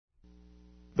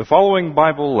The following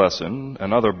Bible lesson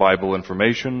and other Bible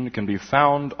information can be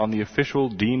found on the official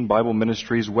Dean Bible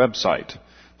Ministries website.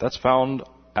 That's found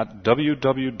at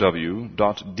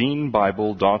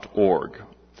www.deanbible.org.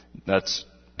 That's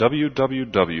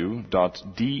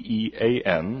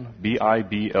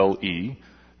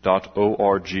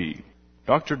www.deanbible.org.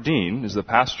 Dr. Dean is the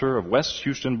pastor of West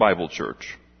Houston Bible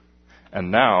Church. And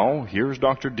now, here's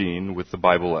Dr. Dean with the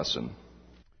Bible lesson.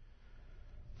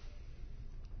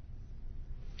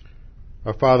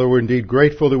 Our Father, we're indeed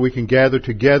grateful that we can gather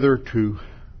together to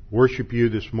worship you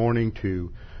this morning,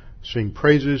 to sing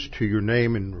praises to your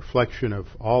name in reflection of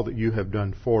all that you have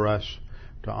done for us,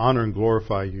 to honor and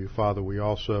glorify you. Father, we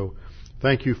also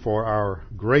thank you for our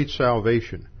great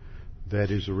salvation that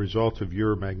is a result of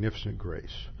your magnificent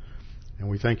grace. And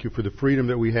we thank you for the freedom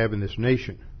that we have in this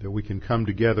nation, that we can come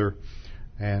together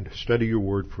and study your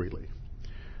word freely.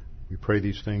 We pray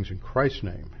these things in Christ's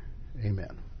name.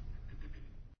 Amen.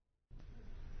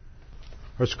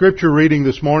 Our scripture reading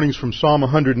this morning is from Psalm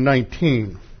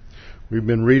 119. We've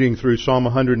been reading through Psalm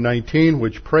 119,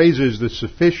 which praises the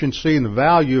sufficiency and the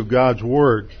value of God's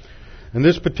Word. In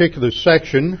this particular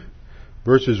section,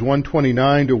 verses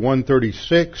 129 to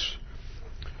 136,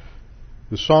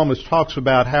 the psalmist talks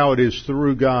about how it is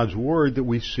through God's Word that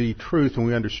we see truth and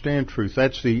we understand truth.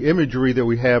 That's the imagery that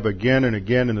we have again and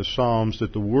again in the Psalms,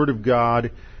 that the Word of God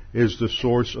is the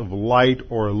source of light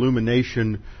or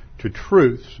illumination to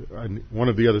truth. In one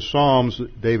of the other Psalms,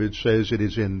 David says, it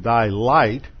is in thy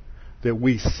light that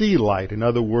we see light. In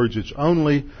other words, it's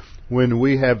only when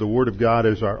we have the Word of God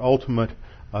as our ultimate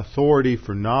authority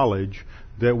for knowledge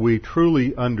that we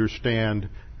truly understand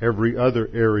every other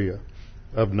area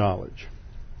of knowledge.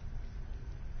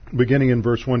 Beginning in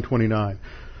verse 129.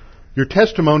 Your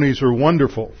testimonies are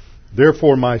wonderful,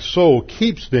 therefore my soul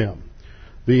keeps them.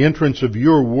 The entrance of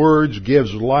your words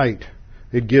gives light.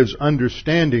 It gives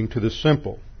understanding to the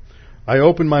simple. I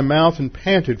opened my mouth and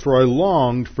panted, for I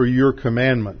longed for your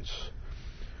commandments.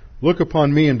 Look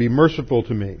upon me and be merciful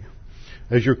to me,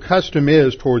 as your custom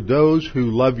is toward those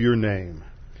who love your name.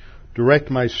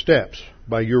 Direct my steps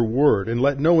by your word, and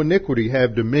let no iniquity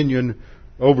have dominion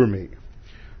over me.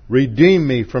 Redeem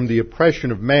me from the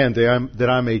oppression of man, that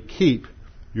I may keep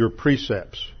your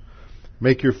precepts.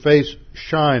 Make your face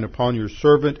shine upon your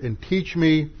servant, and teach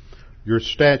me your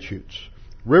statutes.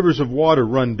 Rivers of water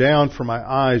run down from my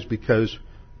eyes because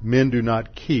men do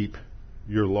not keep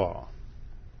your law.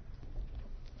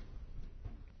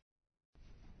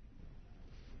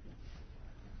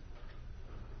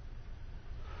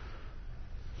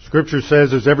 Scripture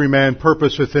says, as every man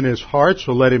purposeth in his heart,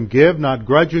 so let him give, not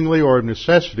grudgingly or of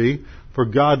necessity, for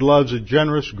God loves a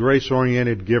generous,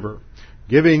 grace-oriented giver.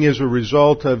 Giving is a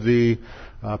result of the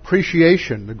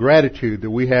appreciation, the gratitude that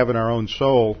we have in our own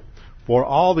soul for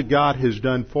all that God has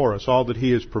done for us, all that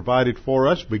He has provided for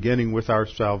us, beginning with our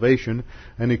salvation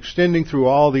and extending through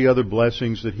all the other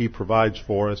blessings that He provides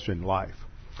for us in life.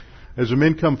 As the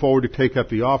men come forward to take up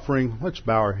the offering, let's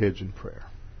bow our heads in prayer.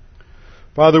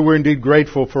 Father, we're indeed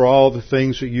grateful for all the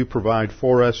things that you provide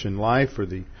for us in life, for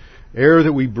the air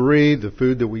that we breathe, the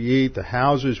food that we eat, the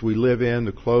houses we live in,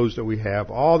 the clothes that we have.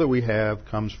 All that we have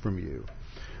comes from you.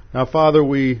 Now, Father,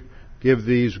 we give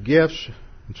these gifts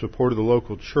in support of the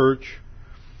local church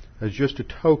as just a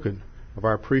token of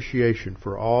our appreciation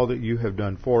for all that you have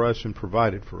done for us and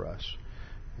provided for us.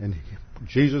 In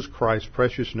Jesus Christ's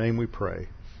precious name we pray.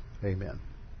 Amen.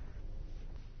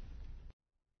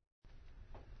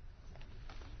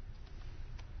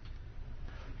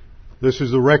 This is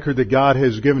the record that God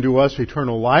has given to us,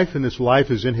 eternal life, and this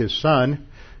life is in His Son.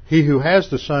 He who has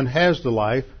the Son has the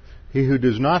life. He who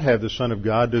does not have the Son of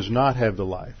God does not have the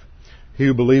life. He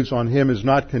who believes on Him is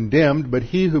not condemned, but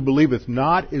he who believeth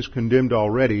not is condemned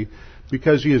already,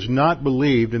 because he has not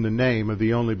believed in the name of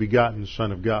the only begotten Son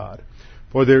of God.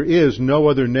 For there is no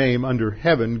other name under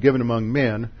heaven given among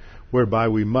men whereby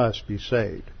we must be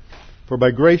saved. For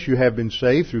by grace you have been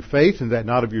saved through faith, and that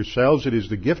not of yourselves, it is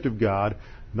the gift of God,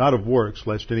 not of works,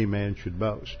 lest any man should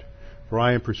boast. For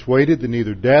I am persuaded that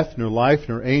neither death, nor life,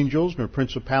 nor angels, nor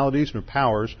principalities, nor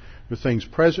powers, nor things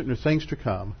present, nor things to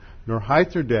come, nor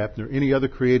height, nor depth, nor any other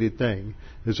created thing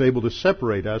is able to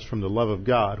separate us from the love of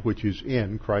God, which is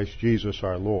in Christ Jesus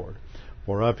our Lord.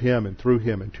 For of Him, and through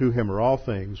Him, and to Him are all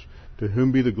things, to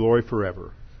whom be the glory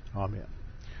forever. Amen.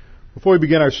 Before we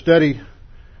begin our study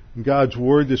in God's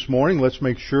Word this morning, let's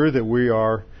make sure that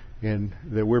we're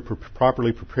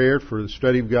properly prepared for the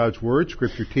study of God's Word.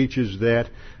 Scripture teaches that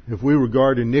if we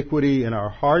regard iniquity in our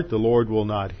heart, the Lord will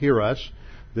not hear us,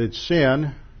 that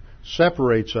sin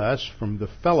separates us from the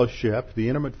fellowship, the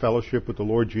intimate fellowship with the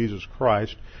Lord Jesus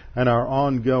Christ, and our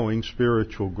ongoing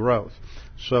spiritual growth.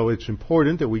 So it's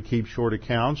important that we keep short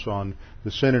accounts on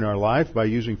the sin in our life by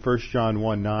using 1 John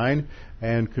 1:9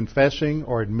 and confessing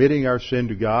or admitting our sin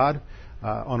to God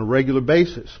on a regular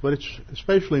basis. But it's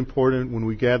especially important when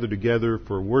we gather together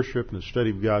for worship and the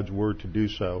study of God's Word to do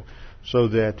so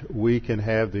that we can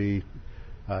have the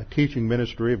teaching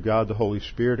ministry of God the Holy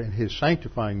Spirit and His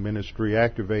sanctifying ministry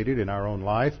activated in our own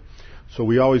life. So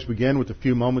we always begin with a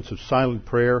few moments of silent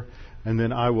prayer, and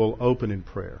then I will open in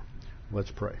prayer.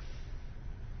 Let's pray.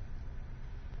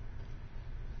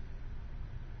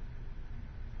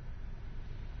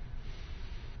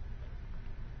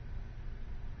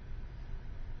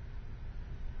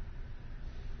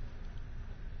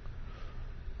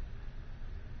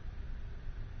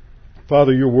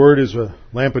 Father, your word is a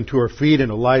lamp unto our feet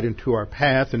and a light unto our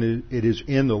path, and it is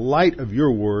in the light of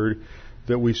your word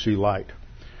that we see light.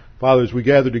 Father, as we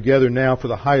gather together now for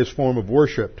the highest form of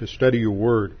worship to study your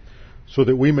word, so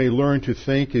that we may learn to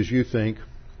think as you think,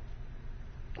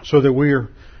 so that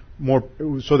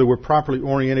we're properly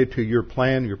oriented to your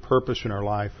plan, your purpose in our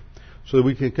life, so that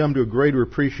we can come to a greater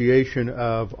appreciation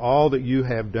of all that you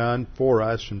have done for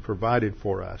us and provided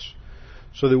for us,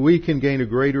 so that we can gain a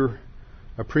greater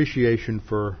appreciation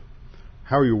for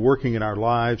how you're working in our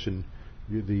lives and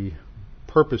the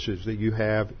purposes that you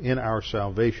have in our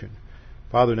salvation.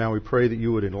 Father, now we pray that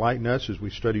you would enlighten us as we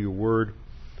study your word,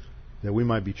 that we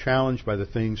might be challenged by the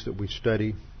things that we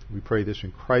study. We pray this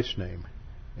in Christ's name.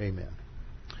 Amen.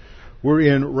 We're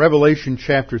in Revelation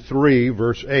chapter 3,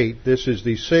 verse 8. This is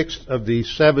the sixth of the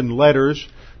 7 letters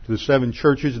to the 7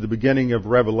 churches at the beginning of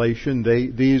Revelation.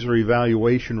 These are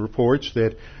evaluation reports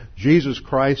that Jesus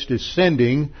Christ is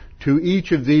sending to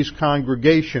each of these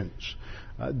congregations.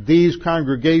 These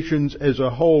congregations as a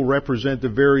whole represent the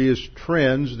various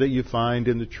trends that you find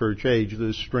in the church age,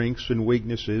 the strengths and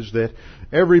weaknesses that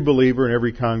every believer in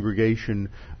every congregation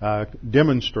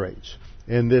demonstrates.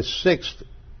 In this 6th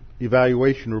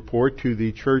evaluation report to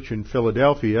the church in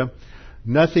Philadelphia,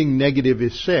 nothing negative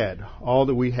is said. All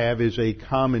that we have is a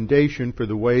commendation for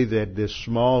the way that this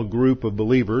small group of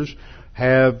believers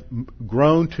have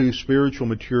grown to spiritual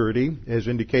maturity, as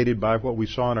indicated by what we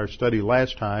saw in our study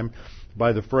last time,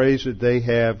 by the phrase that they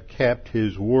have kept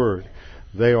His word.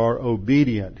 They are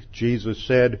obedient. Jesus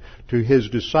said to His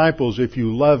disciples, if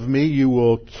you love me, you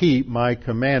will keep my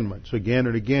commandments. Again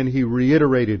and again He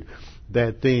reiterated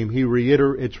that theme.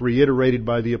 It's reiterated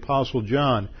by the Apostle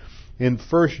John in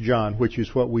 1 John, which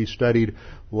is what we studied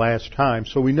last time.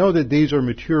 So we know that these are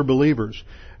mature believers.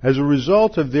 As a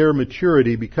result of their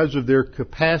maturity, because of their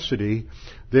capacity,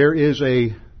 there is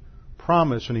a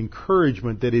promise, an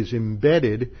encouragement that is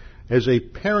embedded as a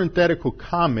parenthetical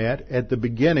comment at the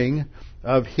beginning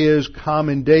of his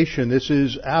commendation. This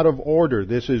is out of order.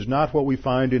 This is not what we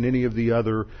find in any of the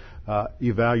other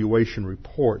evaluation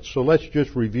reports. So let's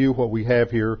just review what we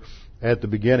have here at the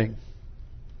beginning.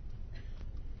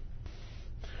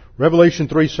 Revelation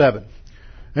 3:7.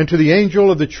 And to the angel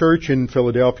of the church in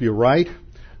Philadelphia write,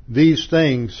 these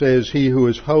things says he who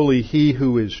is holy, he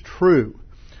who is true,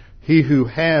 he who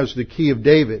has the key of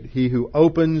David, he who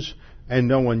opens and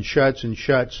no one shuts, and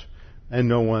shuts and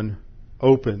no one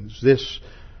opens. This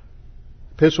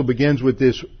epistle begins with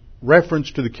this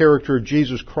reference to the character of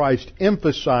Jesus Christ,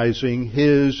 emphasizing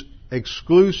His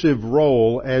exclusive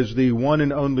role as the one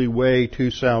and only way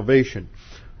to salvation.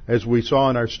 As we saw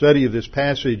in our study of this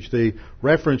passage, the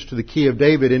reference to the key of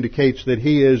David indicates that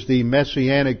He is the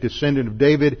messianic descendant of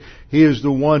David. He is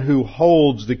the one who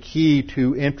holds the key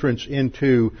to entrance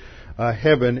into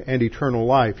heaven and eternal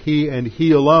life. He and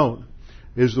He alone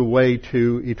is the way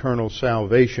to eternal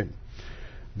salvation.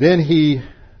 Then he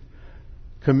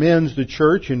commends the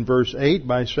church in verse 8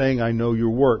 by saying, I know your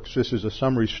works. This is a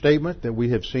summary statement that we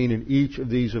have seen in each of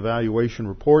these evaluation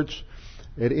reports.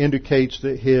 It indicates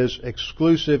that his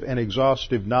exclusive and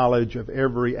exhaustive knowledge of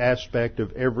every aspect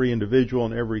of every individual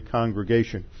and every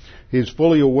congregation. He is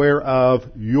fully aware of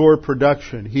your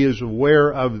production. He is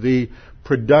aware of the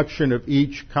production of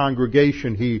each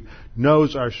congregation. He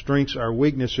knows our strengths, our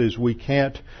weaknesses. We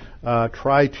can't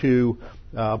try to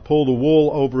pull the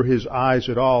wool over his eyes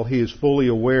at all. He is fully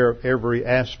aware of every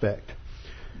aspect.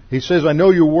 He says, I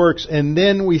know your works, and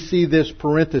then we see this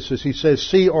parenthesis. He says,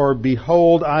 see or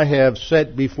behold, I have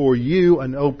set before you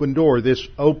an open door. This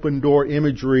open door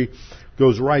imagery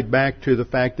goes right back to the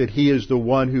fact that He is the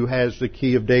one who has the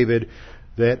key of David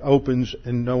that opens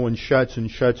and no one shuts,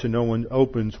 and shuts and no one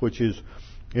opens, which is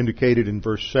indicated in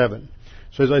verse 7.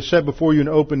 It says, I set before you an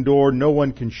open door, no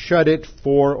one can shut it,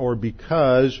 for or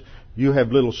because you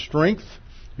have little strength.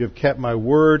 You have kept my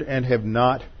word and have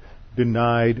not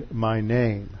denied my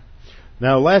name.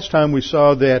 Now, last time we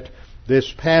saw that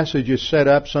this passage is set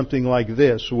up something like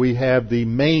this. We have the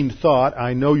main thought,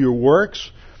 I know your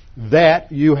works,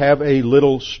 that you have a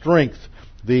little strength.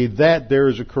 The that there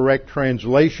is a correct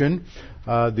translation.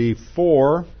 The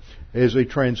for is a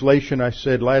translation, I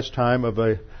said last time, of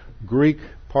a Greek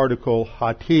particle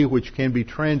hati, which can be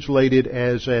translated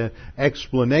as an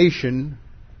explanation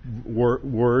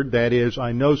word, that is,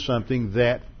 I know something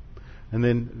that, and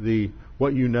then the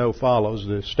what you know follows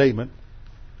the statement.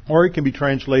 Or it can be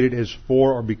translated as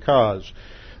for or because.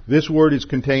 This word is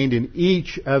contained in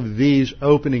each of these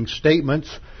opening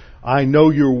statements. I know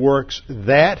your works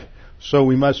that, so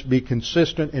we must be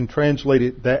consistent and translate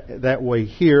it that way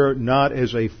here, not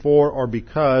as a for or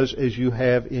because as you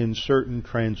have in certain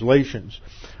translations.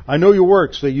 I know your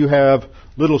works, that you have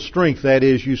little strength, that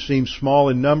is, you seem small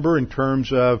in number in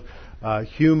terms of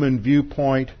human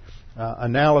viewpoint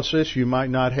analysis. You might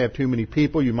not have too many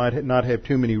people, you might not have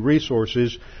too many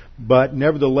resources, but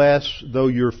nevertheless, though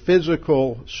your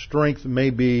physical strength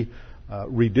may be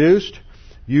reduced,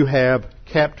 you have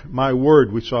kept my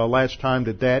word. We saw last time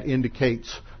that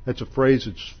indicates, that's a phrase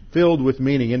that's filled with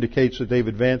meaning, indicates that they've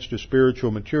advanced to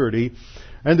spiritual maturity,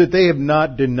 and that they have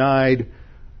not denied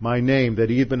my name,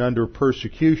 that even under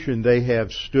persecution they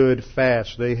have stood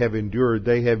fast, they have endured,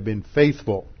 they have been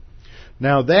faithful.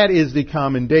 Now that is the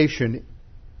commendation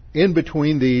in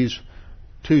between these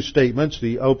two statements,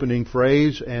 the opening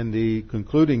phrase and the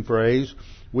concluding phrase.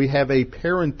 We have a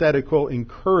parenthetical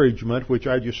encouragement, which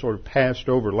I just sort of passed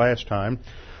over last time.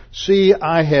 See,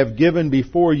 I have given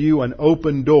before you an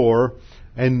open door,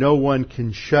 and no one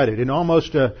can shut it. In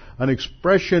almost an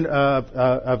expression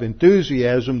of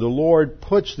enthusiasm, the Lord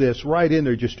puts this right in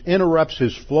there, just interrupts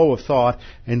his flow of thought,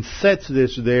 and sets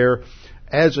this there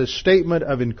as a statement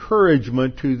of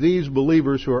encouragement to these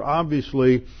believers who are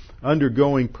obviously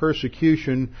undergoing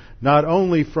persecution, not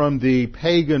only from the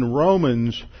pagan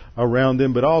Romans around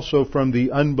them, but also from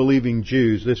the unbelieving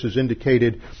Jews. This is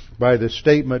indicated by the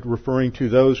statement referring to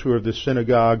those who are of the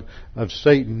synagogue of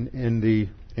Satan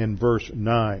in verse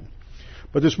 9.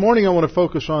 But this morning I want to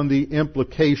focus on the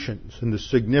implications and the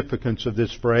significance of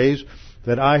this phrase,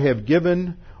 that I have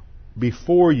given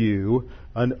before you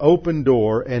an open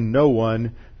door and no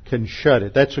one can shut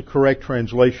it. That's a correct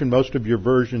translation. Most of your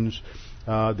versions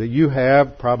that you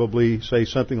have probably say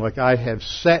something like, I have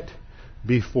set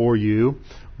before you.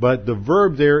 But the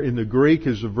verb there in the Greek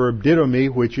is the verb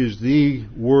didomi, which is the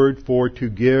word for to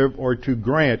give or to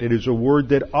grant. It is a word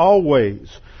that always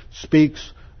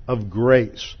speaks of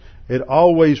grace. It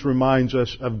always reminds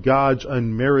us of God's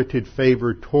unmerited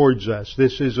favor towards us.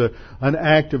 This is an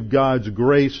act of God's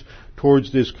grace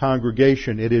towards this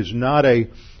congregation. It is not a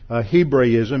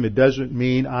Hebraism. It doesn't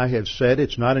mean I have said.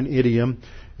 It's not an idiom.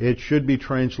 It should be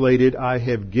translated, I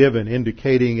have given,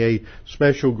 indicating a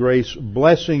special grace,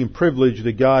 blessing, and privilege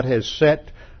that God has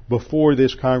set before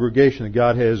this congregation, that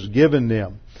God has given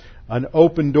them. An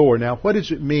open door. Now, what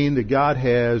does it mean that God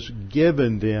has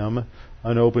given them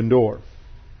an open door?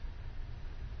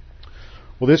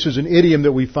 Well, this is an idiom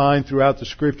that we find throughout the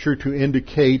Scripture to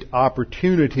indicate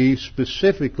opportunity,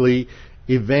 specifically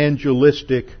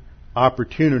evangelistic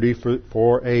opportunity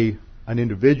for an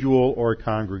individual or a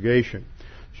congregation.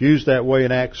 It's used that way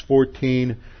in Acts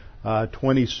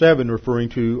 14:27, referring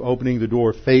to opening the door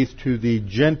of faith to the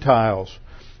Gentiles.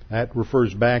 That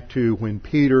refers back to when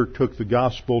Peter took the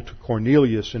gospel to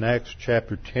Cornelius in Acts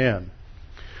chapter 10.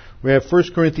 We have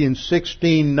 1 Corinthians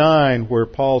 16:9, where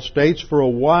Paul states, for a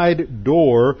wide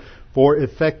door for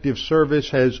effective service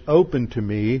has opened to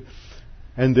me,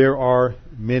 and there are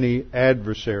many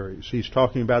adversaries. He's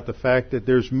talking about the fact that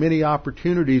there's many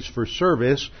opportunities for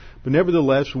service, but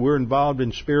nevertheless we're involved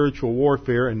in spiritual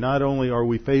warfare, and not only are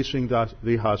we facing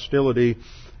the hostility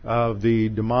of the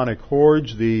demonic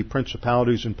hordes, the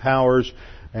principalities and powers,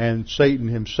 and Satan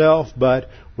himself, but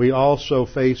we also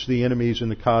face the enemies in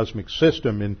the cosmic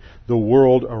system, in the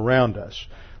world around us.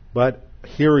 But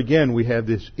here again we have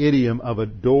this idiom of a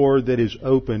door that is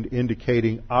opened,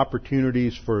 indicating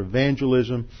opportunities for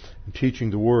evangelism and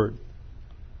teaching the Word.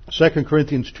 2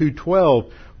 Corinthians 2:12,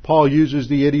 Paul uses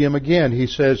the idiom again. He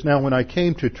says, now when I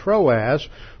came to Troas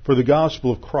for the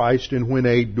gospel of Christ, and when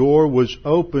a door was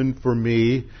opened for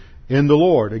me in the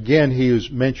Lord. Again, he is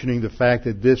mentioning the fact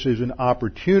that this is an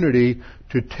opportunity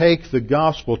to take the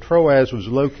gospel. Troas was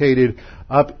located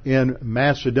up in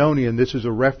Macedonia, and this is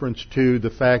a reference to the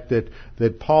fact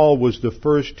that Paul was the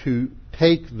first to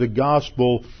take the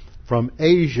gospel from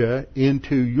Asia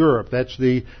into Europe. That's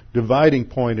the dividing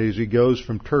point as he goes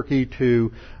from Turkey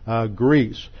to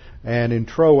Greece. And in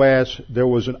Troas, there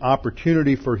was an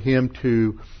opportunity for him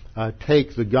to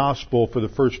take the gospel for the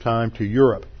first time to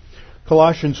Europe.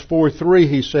 Colossians 4:3,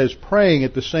 he says, praying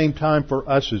at the same time for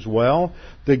us as well,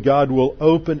 that God will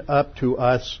open up to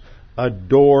us a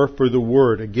door for the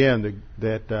Word. Again,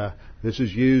 this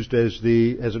is used as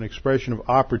an expression of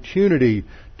opportunity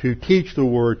to teach the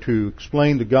Word, to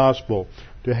explain the gospel,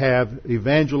 to have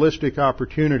evangelistic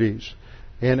opportunities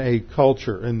in a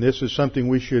culture. And this is something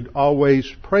we should always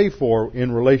pray for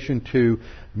in relation to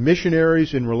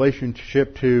missionaries, in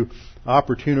relationship to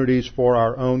opportunities for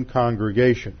our own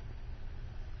congregation.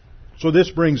 So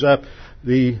this brings up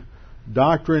the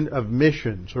doctrine of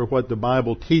missions, or what the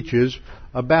Bible teaches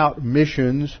about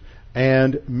missions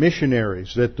and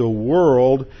missionaries, that the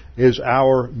world is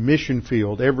our mission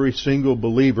field. Every single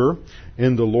believer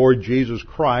in the Lord Jesus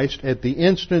Christ, at the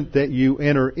instant that you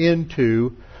enter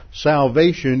into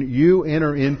salvation, you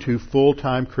enter into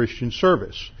full-time Christian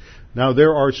service. Now,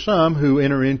 there are some who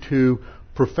enter into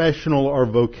professional or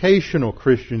vocational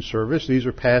Christian service. These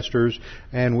are pastors,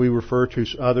 and we refer to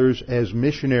others as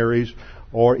missionaries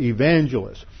or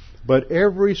evangelists. But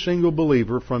every single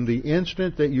believer, from the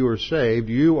instant that you are saved,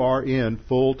 you are in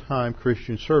full-time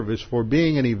Christian service. For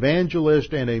being an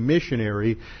evangelist and a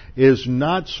missionary is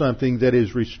not something that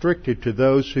is restricted to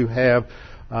those who have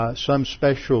some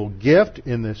special gift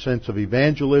in the sense of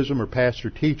evangelism or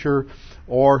pastor-teacher,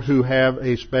 or who have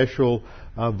a special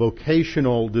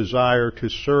vocational desire to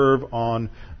serve on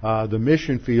the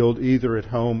mission field, either at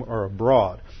home or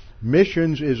abroad.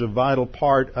 Missions is a vital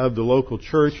part of the local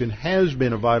church, and has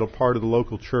been a vital part of the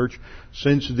local church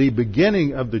since the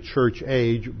beginning of the church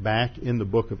age back in the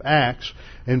book of Acts.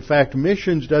 In fact,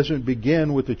 missions doesn't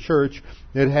begin with the church.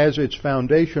 It has its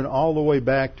foundation all the way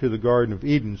back to the Garden of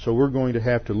Eden. So we're going to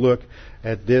have to look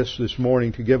at this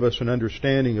morning to give us an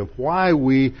understanding of why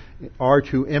we are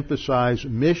to emphasize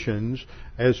missions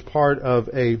as part of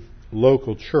a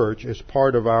local church, as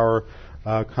part of our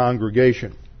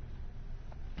congregation.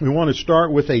 We want to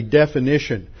start with a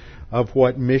definition of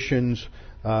what missions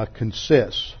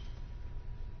consists.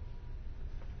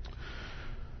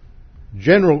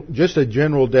 Just a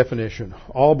general definition.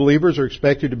 All believers are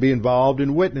expected to be involved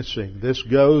in witnessing. This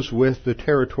goes with the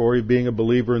territory of being a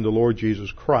believer in the Lord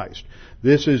Jesus Christ.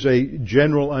 This is a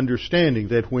general understanding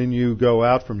that when you go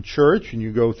out from church and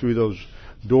you go through those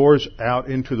doors out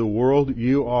into the world,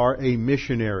 you are a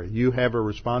missionary. You have a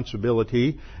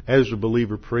responsibility as a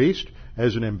believer priest,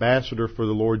 as an ambassador for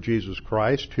the Lord Jesus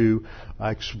Christ, to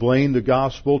explain the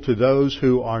gospel to those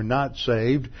who are not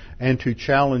saved, and to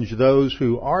challenge those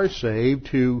who are saved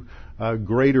to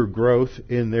greater growth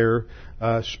in their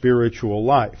spiritual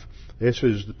life. This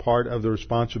is part of the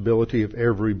responsibility of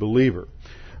every believer.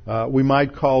 We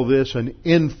might call this an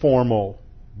informal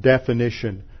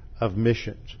definition of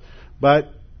missions. But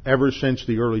ever since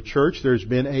the early church, there's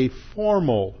been a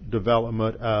formal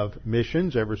development of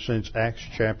missions. Ever since Acts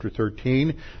chapter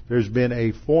 13, there's been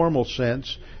a formal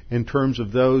sense in terms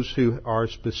of those who are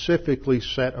specifically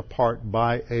set apart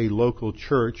by a local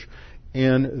church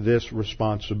in this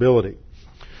responsibility.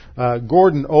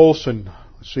 Gordon Olson,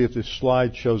 let's see if this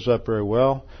slide shows up very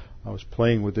well. I was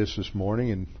playing with this morning,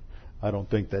 and I don't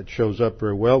think that shows up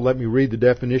very well. Let me read the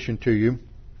definition to you.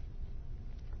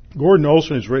 Gordon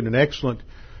Olson has written an excellent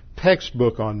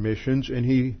textbook on missions, and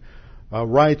he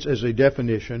writes as a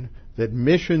definition that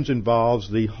missions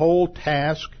involves the whole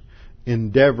task,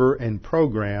 endeavor, and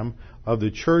program of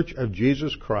the Church of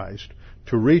Jesus Christ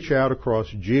to reach out across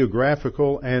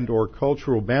geographical and or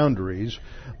cultural boundaries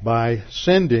by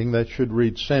sending, that should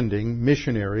read sending,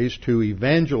 missionaries to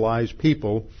evangelize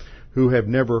people who have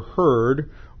never heard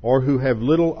or who have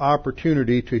little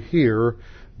opportunity to hear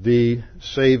the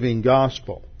saving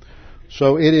gospel.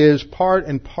 So it is part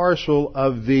and parcel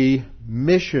of the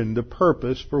mission, the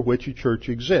purpose for which a church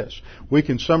exists. We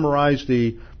can summarize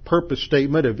the purpose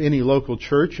statement of any local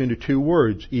church into two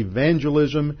words: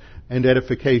 evangelism and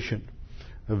edification.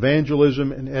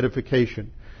 Evangelism and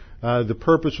edification. The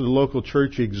purpose of the local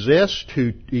church exists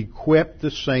to equip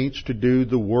the saints to do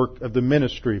the work of the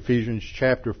ministry. Ephesians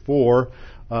chapter 4,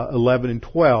 11 and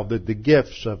 12, that the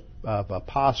gifts of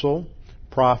apostle,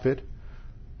 prophet,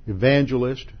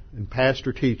 evangelist, and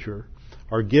pastor-teacher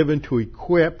are given to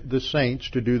equip the saints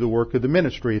to do the work of the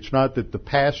ministry. It's not that the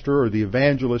pastor or the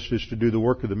evangelist is to do the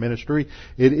work of the ministry.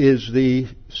 It is the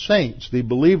saints, the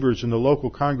believers in the local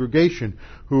congregation,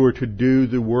 who are to do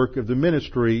the work of the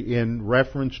ministry in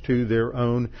reference to their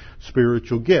own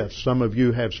spiritual gifts. Some of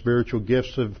you have spiritual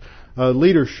gifts of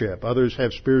leadership. Others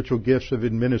have spiritual gifts of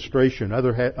administration.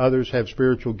 Others have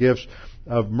spiritual gifts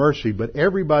of mercy. But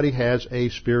everybody has a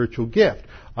spiritual gift.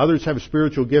 Others have a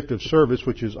spiritual gift of service,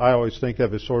 which is I always think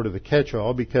of as sort of the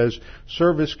catch-all, because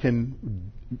service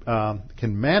can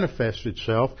manifest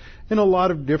itself in a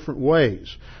lot of different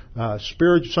ways.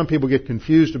 Some people get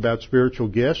confused about spiritual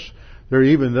gifts. There are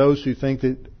even those who think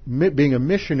that being a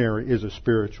missionary is a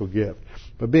spiritual gift.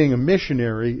 But being a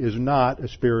missionary is not a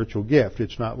spiritual gift.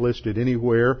 It's not listed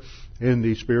anywhere in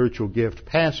the spiritual gift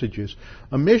passages.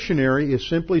 A missionary is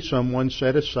simply someone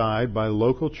set aside by a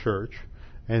local church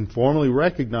and formally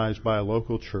recognized by a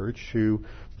local church to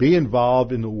be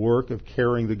involved in the work of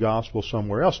carrying the gospel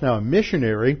somewhere else. Now, a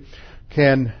missionary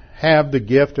can have the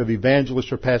gift of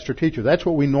evangelist or pastor-teacher. That's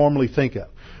what we normally think of.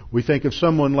 We think of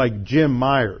someone like Jim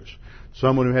Myers,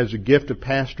 someone who has a gift of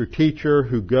pastor-teacher,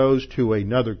 who goes to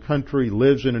another country,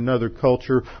 lives in another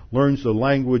culture, learns the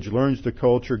language, learns the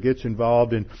culture, gets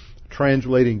involved in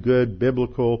translating good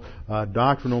biblical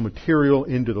doctrinal material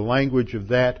into the language of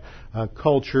that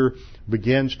culture,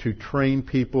 begins to train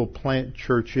people, plant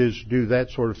churches, do that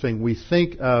sort of thing. We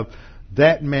think of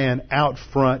that man out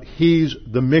front, he's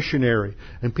the missionary,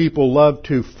 and people love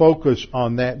to focus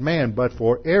on that man. But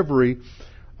for every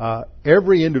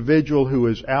individual who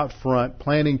is out front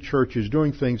planting churches,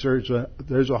 doing things,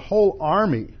 there's a whole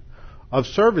army of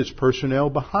service personnel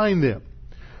behind them.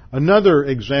 Another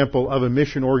example of a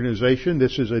mission organization,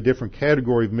 this is a different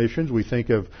category of missions. We think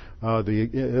of the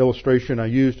illustration I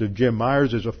used of Jim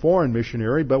Myers as a foreign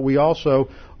missionary, but we also,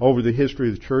 over the history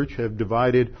of the church, have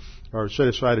divided or set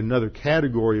aside another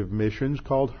category of missions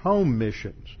called home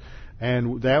missions.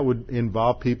 And that would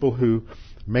involve people who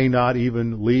may not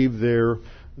even leave their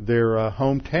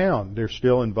hometown. They're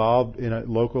still involved in a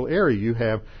local area. You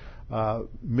have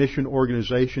mission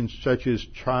organizations such as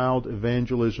Child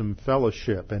Evangelism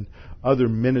Fellowship and other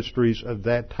ministries of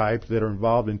that type that are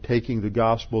involved in taking the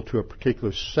gospel to a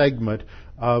particular segment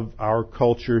of our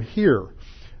culture here.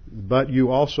 But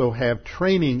you also have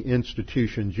training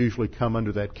institutions, usually come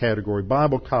under that category,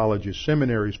 Bible colleges,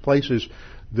 seminaries, places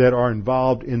that are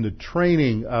involved in the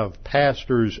training of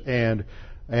pastors and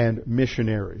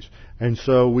missionaries. And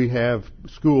so we have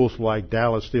schools like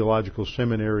Dallas Theological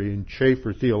Seminary and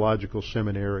Chafer Theological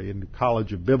Seminary and the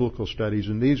College of Biblical Studies,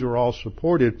 and these are all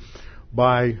supported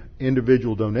by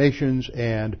individual donations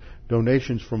and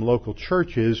donations from local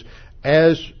churches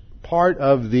as part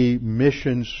of the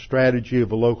missions strategy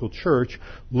of a local church,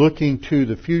 looking to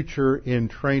the future in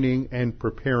training and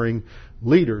preparing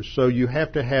leaders. So you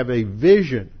have to have a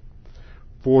vision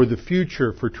for the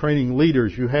future, for training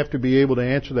leaders. You have to be able to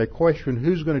answer that question,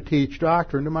 who's going to teach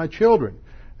doctrine to my children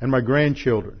and my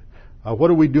grandchildren? What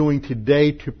are we doing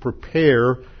today to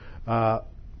prepare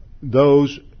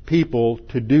those people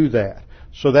to do that?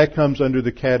 So that comes under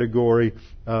the category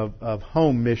of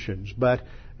home missions. But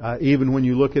even when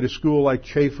you look at a school like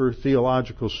Chafer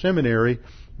Theological Seminary,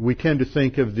 we tend to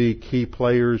think of the key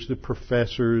players, the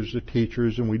professors, the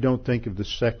teachers, and we don't think of the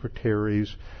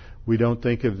secretaries. We don't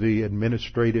think of the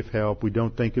administrative help. We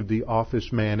don't think of the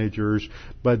office managers.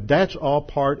 But that's all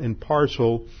part and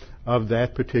parcel of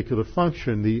that particular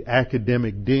function, the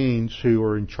academic deans who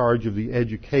are in charge of the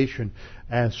education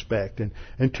aspect.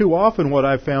 And too often what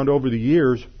I've found over the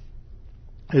years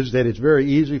is that it's very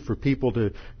easy for people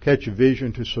to catch a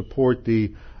vision to support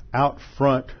the out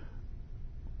front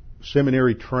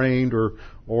seminary trained or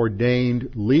ordained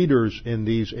leaders in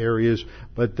these areas,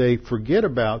 but they forget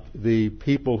about the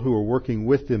people who are working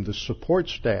with them, the support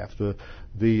staff,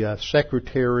 the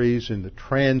secretaries and the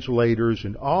translators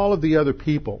and all of the other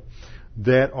people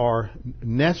that are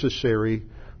necessary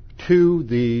to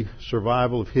the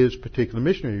survival of his particular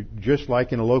missionary. Just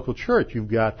like in a local church, you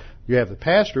have the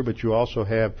pastor, but you also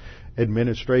have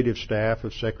administrative staff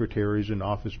of secretaries and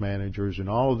office managers and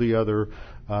all of the other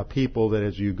people that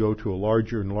as you go to a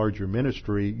larger and larger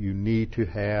ministry, you need to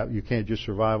have. You can't just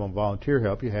survive on volunteer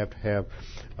help. You have to have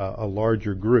a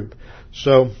larger group.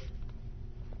 So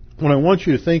what I want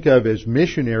you to think of as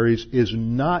missionaries is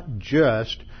not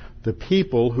just the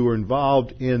people who are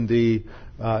involved in the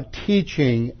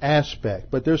teaching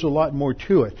aspect, but there's a lot more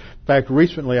to it. In fact,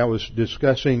 recently I was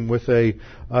discussing with a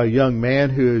young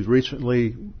man who has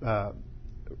recently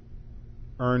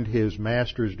earned his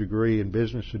master's degree in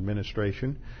business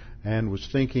administration and was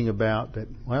thinking about that,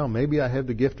 well, maybe I have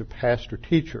the gift of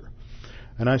pastor-teacher.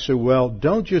 And I said, well,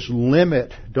 don't just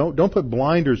limit, don't put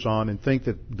blinders on and think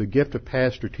that the gift of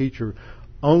pastor-teacher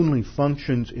only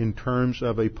functions in terms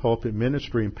of a pulpit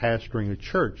ministry and pastoring a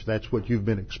church. That's what you've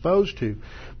been exposed to.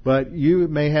 But you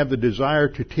may have the desire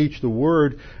to teach the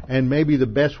Word, and maybe the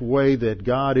best way that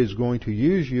God is going to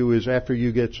use you is after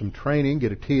you get some training,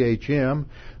 get a THM,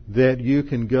 that you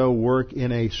can go work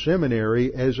in a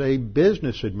seminary as a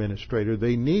business administrator.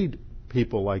 They need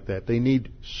people like that. They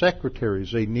need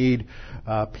secretaries. They need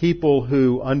people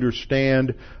who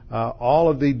understand all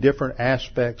of the different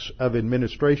aspects of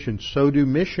administration. So do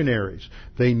missionaries.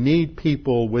 They need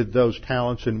people with those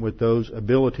talents and with those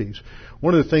abilities.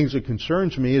 One of the things that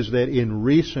concerns me is that in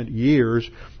recent years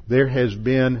there has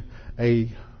been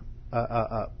a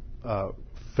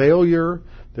failure,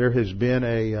 there has been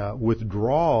a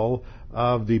withdrawal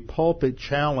of the pulpit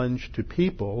challenge to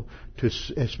people, to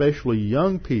especially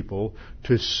young people,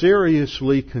 to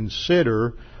seriously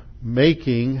consider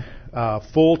making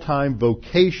full-time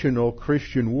vocational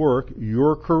Christian work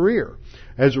your career.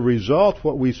 As a result,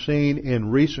 what we've seen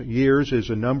in recent years is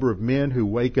a number of men who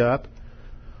wake up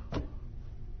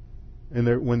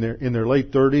when they're in their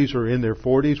late 30s or in their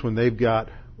 40s, when they've got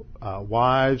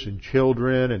wives and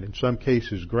children, and in some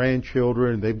cases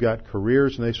grandchildren, and they've got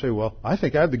careers, and they say, well, I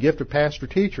think I have the gift of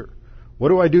pastor-teacher. What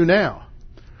do I do now?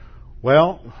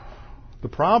 Well, the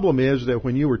problem is that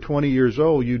when you were 20 years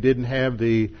old, you didn't have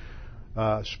the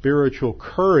spiritual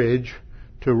courage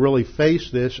to really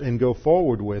face this and go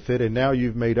forward with it, and now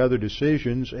you've made other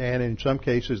decisions, and in some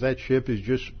cases that ship has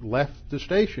just left the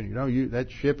station. That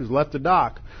ship has left the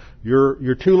dock.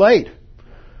 You're too late.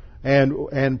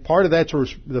 And part of that's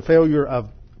the failure of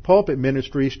pulpit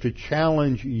ministries to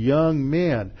challenge young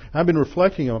men. I've been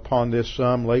reflecting upon this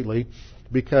some lately,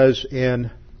 because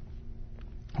in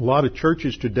a lot of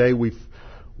churches today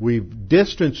we've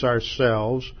distanced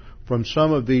ourselves from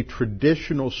some of the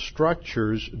traditional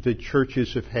structures that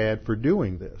churches have had for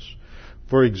doing this.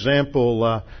 For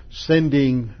example,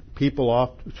 sending people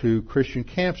off to Christian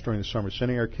camps during the summer,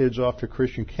 sending our kids off to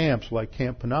Christian camps like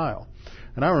Camp Peniel.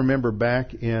 And I remember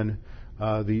back in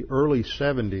the early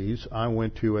 70s, I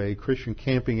went to a Christian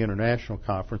Camping International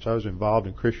Conference. I was involved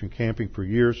in Christian camping for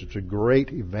years. It's a great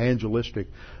evangelistic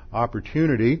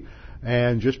opportunity.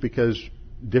 And just because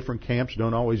different camps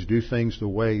don't always do things the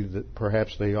way that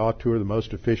perhaps they ought to, or the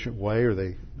most efficient way, or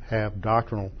they have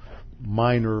doctrinal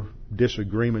minor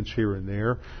disagreements here and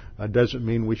there, doesn't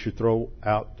mean we should throw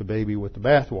out the baby with the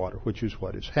bathwater, which is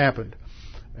what has happened.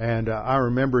 And I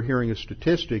remember hearing a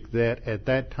statistic that at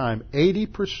that time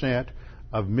 80%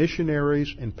 of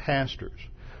missionaries and pastors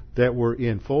that were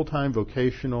in full-time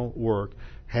vocational work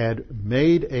had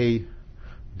made a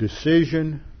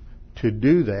decision to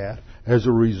do that as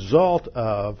a result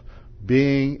of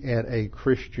being at a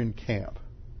Christian camp.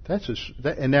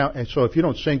 And so if you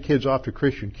don't send kids off to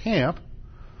Christian camp,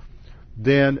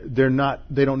 then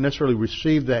they don't necessarily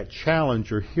receive that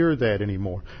challenge or hear that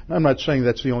anymore. And I'm not saying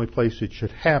that's the only place it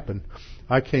should happen.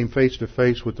 I came face to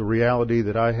face with the reality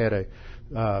that I had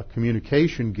a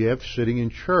communication gift sitting in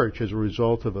church as a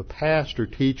result of a pastor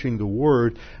teaching the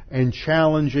Word and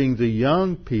challenging the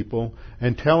young people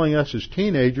and telling us as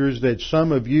teenagers that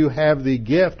some of you have the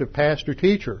gift of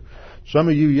pastor-teacher. Some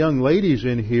of you young ladies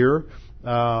in here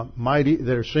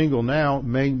that are single now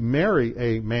may marry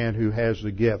a man who has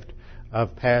the gift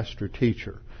of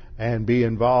pastor-teacher and be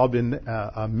involved in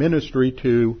a ministry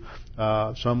to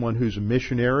someone who's a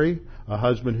missionary, a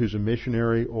husband who's a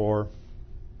missionary, or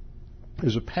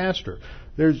is a pastor.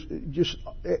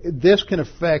 This can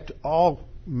affect all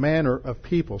manner of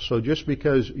people. So just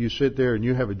because you sit there and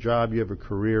you have a job, you have a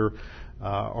career,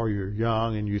 or you're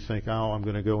young and you think, oh, I'm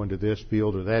going to go into this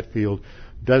field or that field,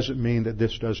 doesn't mean that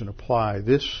this doesn't apply.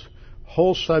 This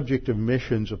whole subject of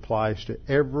missions applies to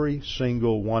every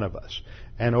single one of us.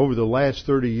 And over the last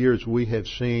 30 years, we have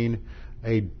seen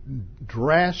a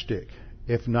drastic,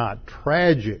 if not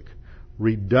tragic,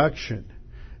 reduction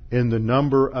in the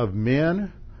number of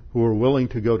men who are willing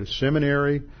to go to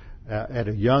seminary at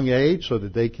a young age so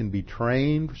that they can be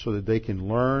trained, so that they can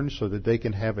learn, so that they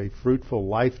can have a fruitful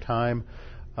lifetime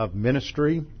of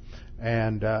ministry.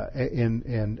 And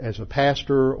as a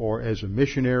pastor or as a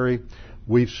missionary,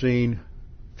 we've seen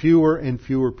fewer and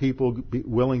fewer people be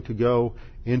willing to go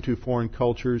into foreign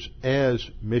cultures as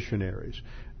missionaries.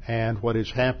 And what has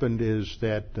happened is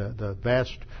that the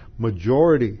vast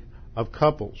majority of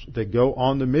couples that go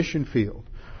on the mission field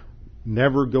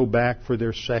never go back for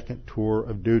their second tour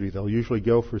of duty. They'll usually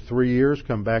go for 3 years,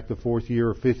 come back the fourth year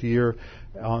or fifth year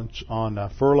on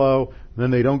furlough, then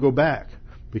they don't go back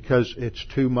because it's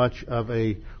too much of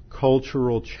a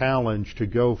cultural challenge to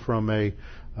go from a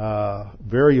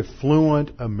very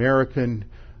affluent American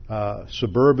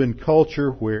suburban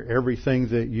culture where everything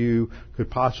that you could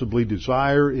possibly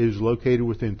desire is located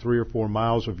within 3 or 4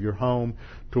 miles of your home,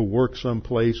 to work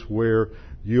someplace where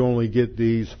you only get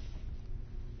these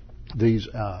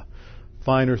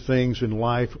finer things in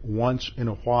life once in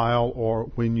a while or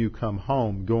when you come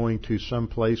home, going to some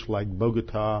place like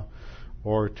Bogota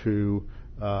or to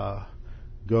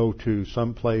go to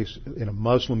some place in a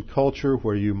Muslim culture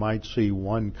where you might see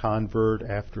one convert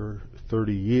after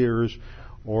 30 years,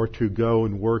 or to go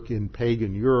and work in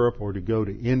pagan Europe, or to go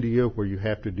to India where you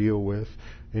have to deal with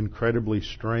incredibly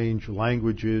strange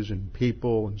languages and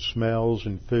people and smells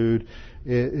and food,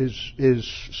 is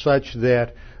such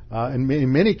that in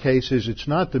many cases it's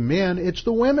not the men, it's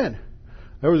the women.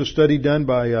 There was a study done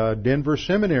by Denver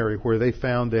Seminary where they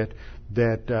found that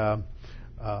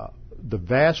the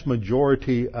vast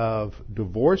majority of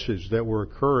divorces that were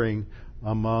occurring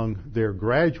among their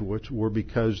graduates were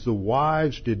because the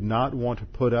wives did not want to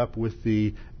put up with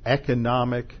the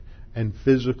economic and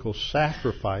physical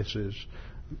sacrifices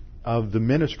of the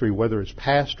ministry, whether as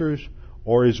pastors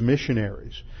or as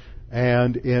missionaries.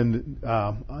 And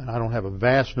I don't have a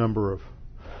vast number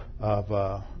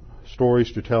of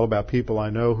stories to tell about people I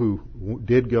know who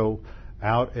did go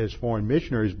out as foreign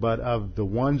missionaries, but of the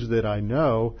ones that I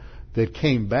know that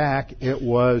came back, it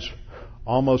was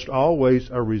almost always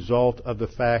a result of the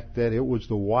fact that it was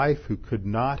the wife who could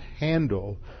not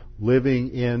handle living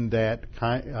in that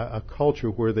a culture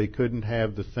where they couldn't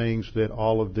have the things that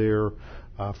all of their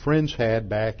friends had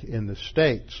back in the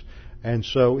States. And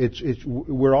so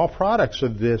we're all products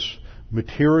of this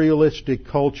materialistic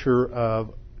culture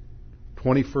of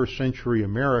 21st century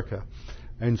America.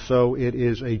 And so it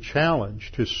is a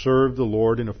challenge to serve the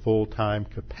Lord in a full-time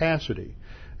capacity.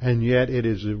 And yet it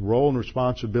is the role and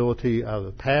responsibility of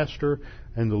the pastor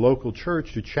and the local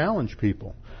church to challenge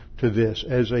people to this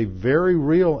as a very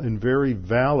real and very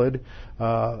valid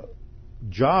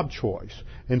job choice.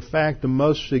 In fact, the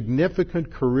most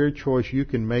significant career choice you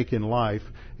can make in life,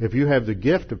 if you have the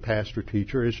gift of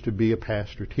pastor-teacher, is to be a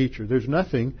pastor-teacher. There's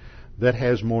nothing that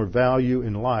has more value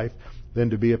in life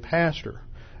than to be a pastor.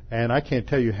 And I can't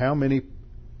tell you how many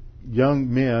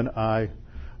young men I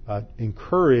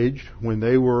encouraged when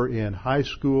they were in high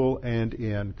school and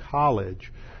in college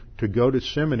to go to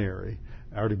seminary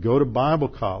or to go to Bible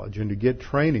college and to get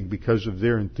training because of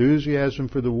their enthusiasm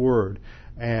for the Word.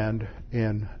 And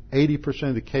in 80%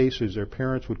 of the cases, their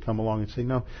parents would come along and say,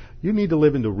 no, you need to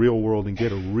live in the real world and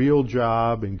get a real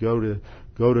job and go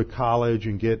to college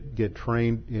and get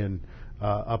trained in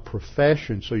a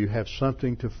profession so you have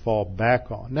something to fall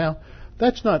back on. Now,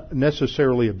 that's not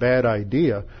necessarily a bad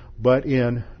idea, but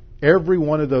in every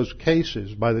one of those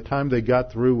cases, by the time they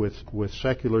got through with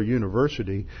secular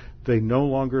university, they no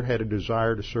longer had a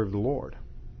desire to serve the Lord.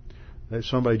 That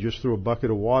somebody just threw a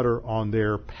bucket of water on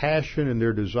their passion and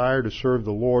their desire to serve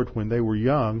the Lord when they were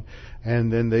young,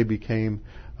 and then they became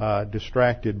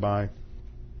distracted by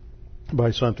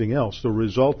something else. The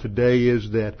result today is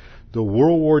that the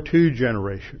World War II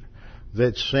generation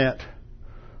that sent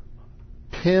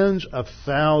tens of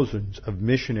thousands of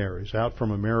missionaries out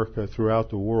from America throughout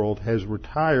the world has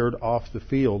retired off the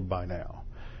field by now.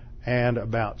 And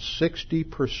about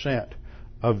 60%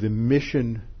 of the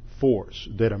mission force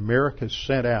that America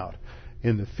sent out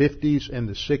in the 50s and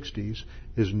the 60s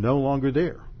is no longer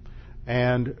there.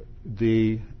 And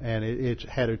it's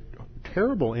had a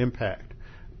terrible impact.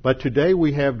 But today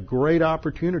we have great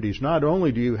opportunities. Not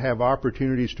only do you have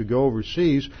opportunities to go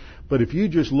overseas, but if you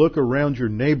just look around your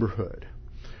neighborhood,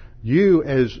 you,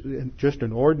 as just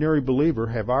an ordinary believer,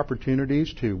 have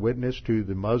opportunities to witness to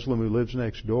the Muslim who lives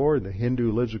next door, the Hindu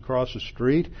who lives across the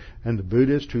street, and the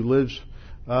Buddhist who lives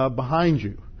behind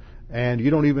you. And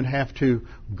you don't even have to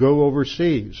go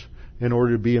overseas in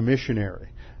order to be a missionary.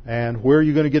 And where are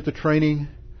you going to get the training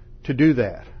to do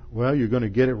that? Well, you're going to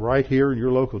get it right here in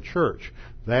your local church.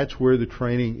 That's where the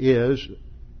training is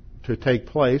to take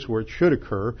place, where it should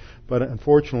occur. But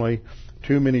unfortunately,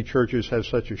 too many churches have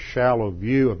such a shallow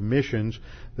view of missions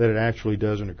that it actually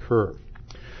doesn't occur.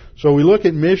 So we look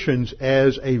at missions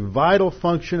as a vital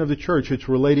function of the church. It's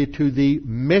related to the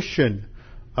mission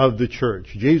of the church.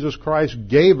 Jesus Christ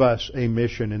gave us a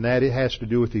mission, and that it has to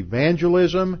do with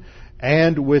evangelism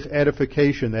and with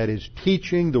edification. That is,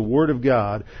 teaching the Word of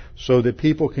God so that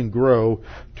people can grow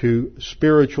to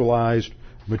spiritual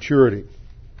maturity.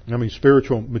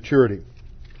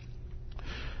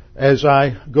 As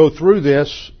I go through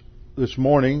this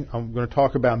morning, I'm going to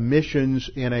talk about missions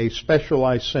in a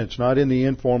specialized sense, not in the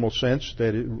informal sense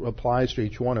that it applies to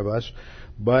each one of us,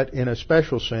 but in a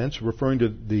special sense, referring to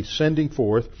the sending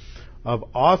forth of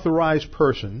authorized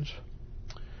persons,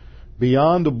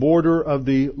 beyond the border of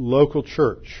the local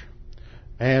church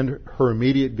and her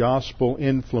immediate gospel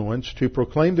influence to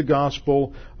proclaim the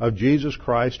gospel of Jesus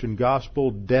Christ in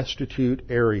gospel-destitute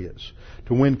areas,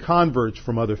 to win converts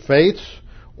from other faiths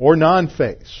or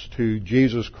non-faiths to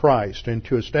Jesus Christ, and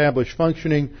to establish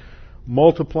functioning,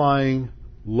 multiplying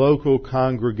local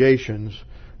congregations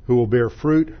who will bear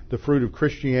fruit, the fruit of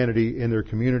Christianity in their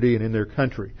community and in their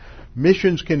country.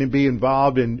 Missions can be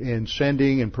involved in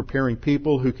sending and preparing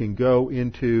people who can go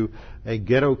into a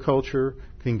ghetto culture,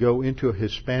 can go into a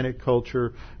Hispanic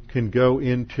culture, can go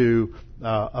into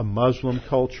a Muslim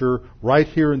culture right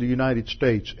here in the United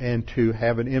States, and to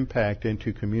have an impact and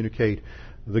to communicate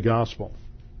the gospel.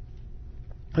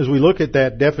 As we look at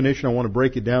that definition, I want to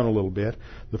break it down a little bit.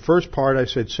 The first part, I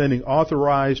said sending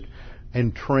authorized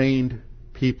and trained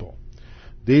people.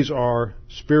 These are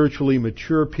spiritually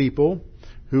mature people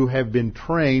who have been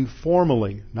trained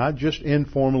formally, not just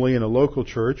informally in a local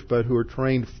church, but who are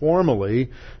trained formally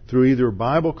through either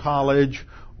Bible college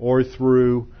or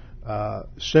through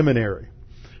seminary.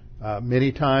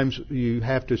 Many times you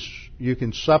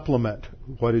can supplement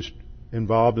what is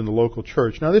involved in the local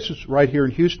church. Now, this is right here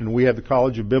in Houston. We have the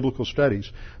College of Biblical Studies.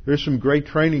 There's some great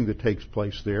training that takes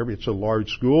place there. It's a large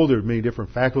school. There are many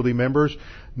different faculty members.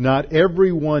 Not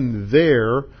everyone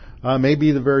there may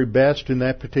be the very best in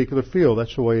that particular field.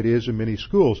 That's the way it is in many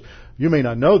schools. You may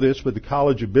not know this, but the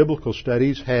College of Biblical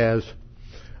Studies has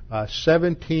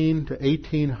 17 to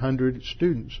 1,800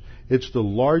 students. It's the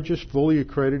largest fully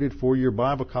accredited four-year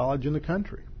Bible college in the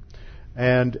country.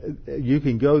 And you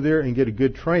can go there and get a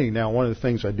good training. Now, one of the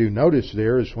things I do notice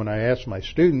there is when I ask my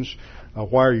students,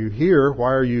 why are you here?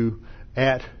 Why are you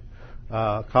at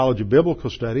College of Biblical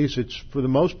Studies? It's, for the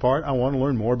most part, I want to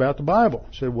learn more about the Bible.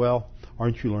 I said, well,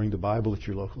 aren't you learning the Bible at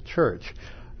your local church?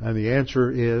 And the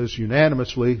answer is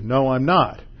unanimously, no, I'm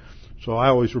not. So I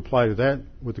always reply to that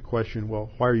with the question,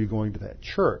 well, why are you going to that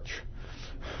church?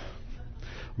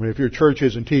 I mean, if your church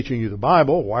isn't teaching you the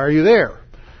Bible, why are you there?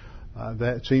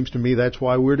 That seems to me that's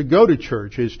why we're to go to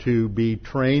church, is to be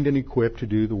trained and equipped to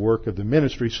do the work of the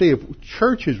ministry. See, if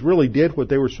churches really did what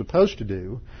they were supposed to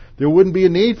do, there wouldn't be a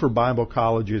need for Bible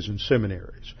colleges and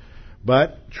seminaries.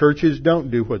 But churches don't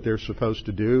do what they're supposed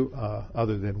to do,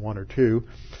 other than one or two.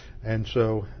 And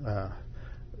so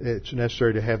it's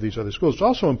necessary to have these other schools. It's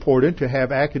also important to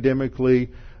have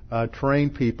academically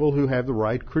trained people who have the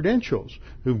right credentials,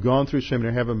 who've gone through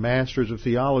seminary, have a master's of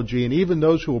theology, and even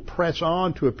those who will press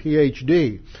on to a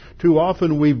PhD. Too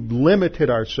often we've limited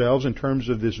ourselves in terms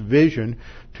of this vision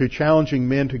to challenging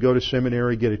men to go to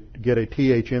seminary, get a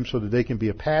THM so that they can be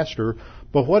a pastor.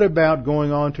 But what about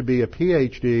going on to be a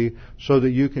PhD so that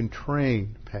you can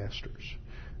train pastors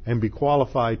and be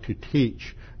qualified to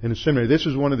teach in a seminary? This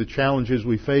is one of the challenges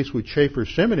we face with Schaeffer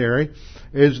Seminary,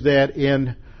 is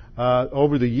that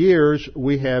over the years,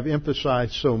 we have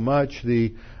emphasized so much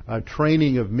the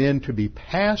training of men to be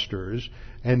pastors,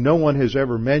 and no one has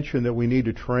ever mentioned that we need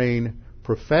to train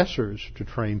professors to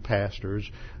train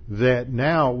pastors, that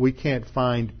now we can't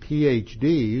find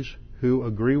PhDs who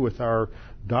agree with our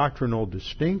doctrinal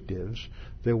distinctives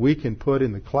that we can put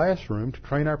in the classroom to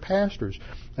train our pastors.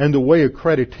 And the way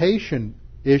accreditation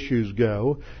issues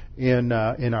go in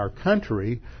our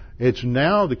country, it's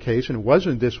now the case, and it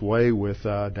wasn't this way with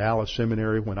Dallas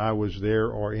Seminary when I was there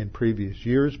or in previous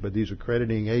years, but these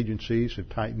accrediting agencies have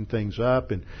tightened things up,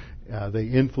 and they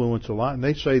influence a lot. And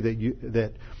they say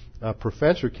that a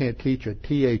professor can't teach a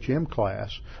THM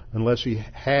class unless he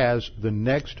has the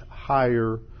next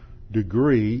higher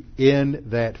degree in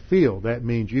that field. That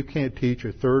means you can't teach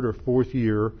a third or fourth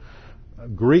year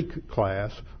Greek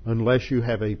class unless you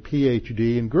have a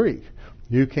PhD in Greek.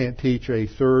 You can't teach a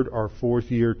third or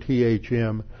fourth year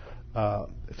THM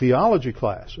theology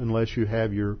class unless you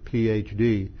have your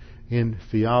PhD in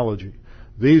theology.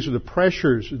 These are the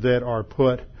pressures that are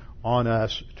put on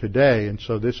us today, and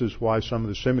so this is why some of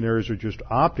the seminaries are just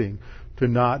opting to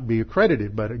not be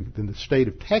accredited. But in the state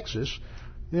of Texas,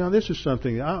 this is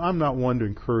something, I'm not one to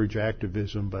encourage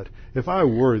activism, but if I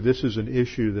were, this is an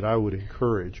issue that I would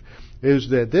encourage, is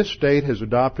that this state has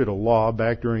adopted a law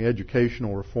back during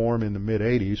educational reform in the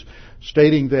mid-'80s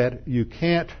stating that you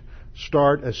can't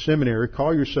start a seminary,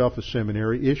 call yourself a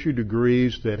seminary, issue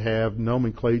degrees that have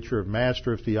nomenclature of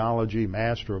Master of Theology,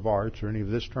 Master of Arts, or any of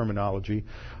this terminology,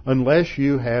 unless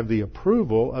you have the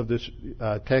approval of this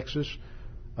Texas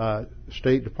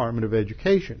State Department of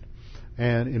Education.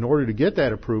 And in order to get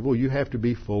that approval, you have to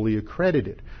be fully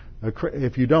accredited.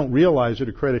 If you don't realize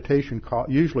it, accreditation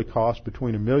usually costs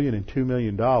between $1 million and $2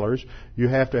 million. You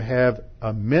have to have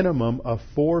a minimum of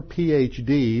 4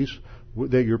 PhDs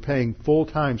that you're paying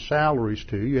full-time salaries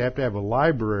to. You have to have a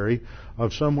library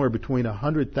of somewhere between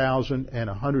 100,000 and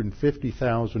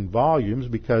 150,000 volumes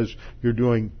because you're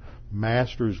doing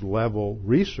master's level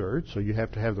research, so you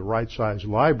have to have the right size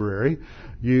library.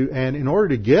 And in order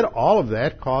to get all of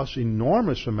that costs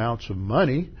enormous amounts of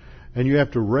money, and you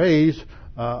have to raise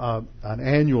an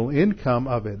annual income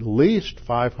of at least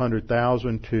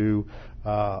 $500,000 to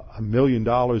 $1 million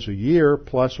a year,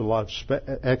 plus a lot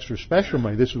of extra special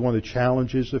money. This is one of the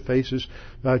challenges that faces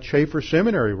Chafer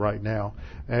Seminary right now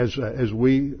as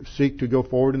we seek to go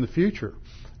forward in the future.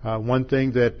 One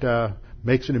thing that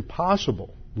makes it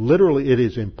impossible, literally it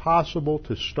is impossible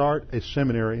to start a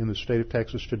seminary in the state of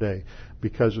Texas today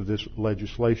because of this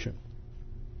legislation.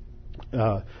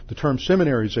 The term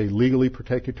seminary is a legally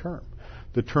protected term.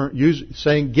 The term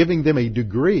giving them a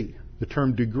degree, the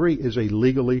term degree is a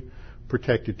legally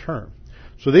protected term.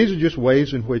 So these are just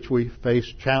ways in which we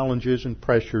face challenges and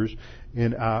pressures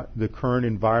in the current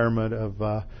environment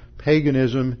of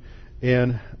paganism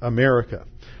in America.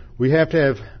 We have to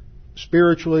have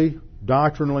spiritually,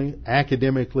 doctrinally,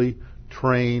 academically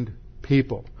trained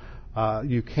people.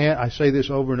 You can't, I say this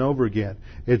over and over again,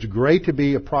 it's great to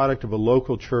be a product of a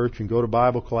local church and go to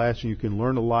Bible class and you can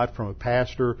learn a lot from a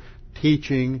pastor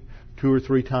teaching 2 or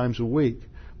 3 times a week.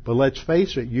 But let's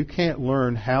face it, you can't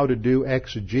learn how to do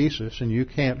exegesis and you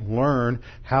can't learn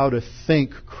how to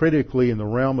think critically in the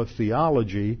realm of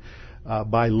theology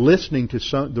by listening to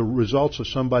the results of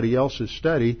somebody else's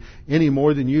study any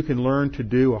more than you can learn to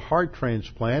do a heart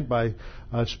transplant by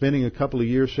spending a couple of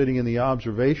years sitting in the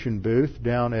observation booth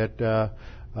down at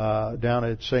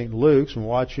St. Luke's and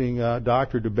watching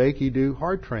Dr. DeBakey do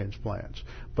heart transplants.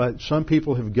 But some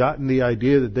people have gotten the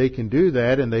idea that they can do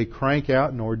that, and they crank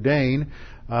out and ordain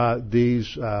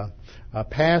these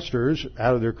pastors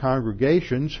out of their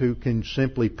congregations who can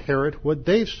simply parrot what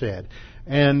they've said.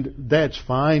 And that's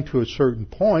fine to a certain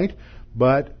point,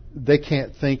 but they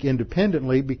can't think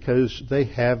independently because they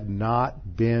have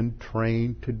not been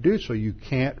trained to do so. You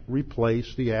can't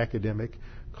replace the academic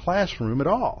classroom at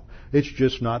all. It's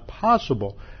just not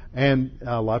possible. And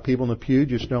a lot of people in the pew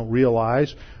just don't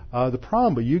realize the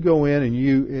problem. But you go in and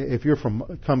if you're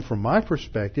come from my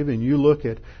perspective and you look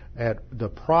at the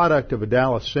product of a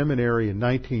Dallas seminary in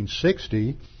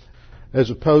 1960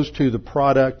 as opposed to the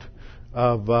product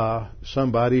of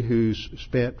somebody who's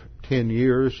spent 10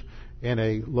 years in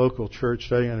a local church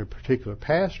studying under a particular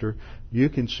pastor, you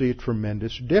can see a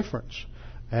tremendous difference.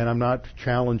 And I'm not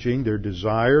challenging their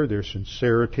desire, their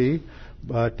sincerity,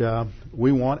 but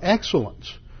we want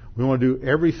excellence. We want to do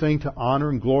everything to honor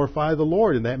and glorify the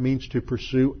Lord, and that means to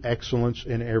pursue excellence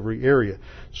in every area.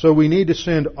 So we need to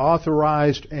send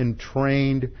authorized and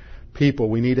trained people.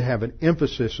 We need to have an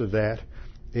emphasis of that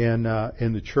in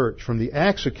the church. From the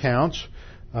Acts accounts,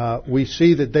 we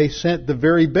see that they sent the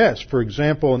very best. For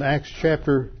example, in Acts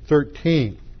chapter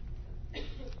 13,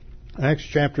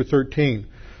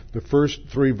 the first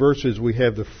 3 verses, we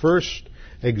have the first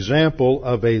example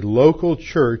of a local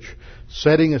church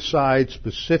setting aside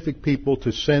specific people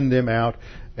to send them out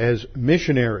as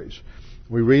missionaries.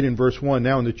 We read in verse 1,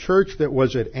 "Now in the church that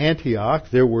was at Antioch,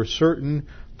 there were certain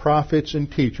prophets and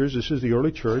teachers." This is the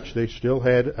early church. They still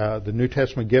had the New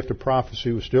Testament gift of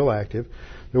prophecy was still active.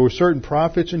 "There were certain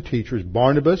prophets and teachers,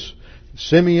 Barnabas,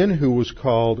 Simeon, who was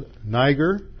called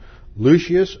Niger,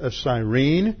 Lucius of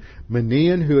Cyrene,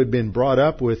 Manaen, who had been brought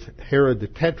up with Herod the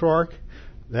Tetrarch."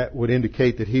 That would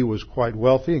indicate that he was quite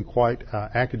wealthy and quite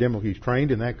academically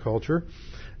trained in that culture.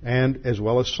 And as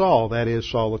well as Saul, that is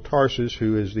Saul of Tarsus,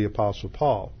 who is the Apostle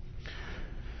Paul.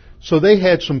 So they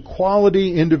had some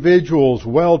quality individuals,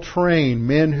 well-trained,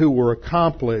 men who were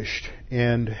accomplished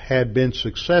and had been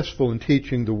successful in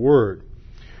teaching the Word.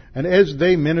 And as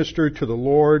they ministered to the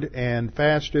Lord and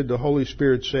fasted, the Holy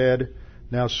Spirit said,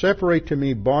 "Now separate to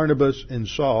me Barnabas and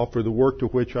Saul for the work to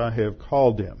which I have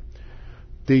called them."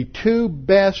 The 2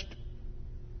 best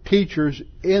teachers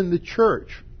in the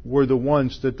church were the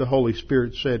ones that the Holy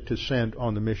Spirit said to send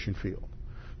on the mission field.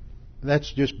 That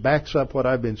just backs up what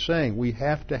I've been saying. We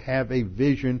have to have a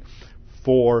vision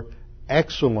for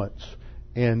excellence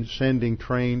in sending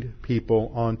trained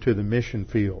people onto the mission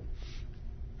field.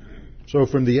 So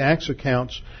from the Acts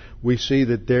accounts, we see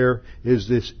that there is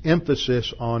this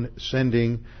emphasis on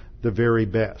sending the very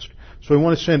best. So we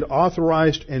want to send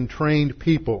authorized and trained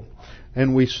people.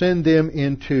 And we send them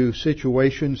into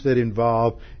situations that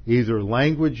involve either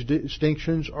language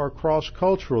distinctions or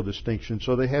cross-cultural distinctions.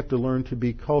 So they have to learn to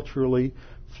be culturally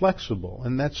flexible.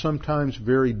 And that's sometimes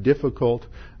very difficult,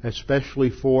 especially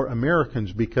for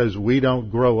Americans, because we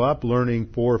don't grow up learning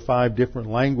 4 or 5 different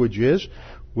languages,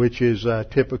 which is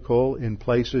typical in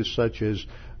places such as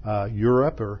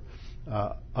Europe or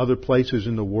other places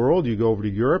in the world. You go over to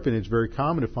Europe, and it's very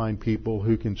common to find people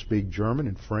who can speak German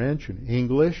and French and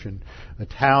English and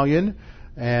Italian.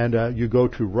 And you go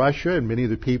to Russia, and many of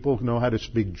the people know how to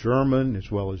speak German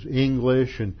as well as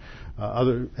English, and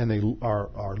they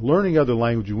are learning other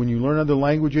languages. When you learn other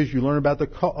languages, you learn about the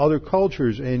other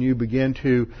cultures, and you begin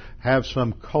to have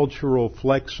some cultural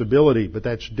flexibility. But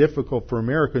that's difficult for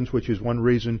Americans, which is one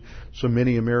reason so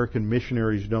many American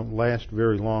missionaries don't last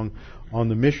very long on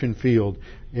the mission field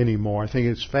anymore. I think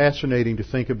it's fascinating to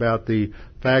think about the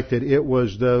fact that it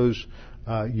was those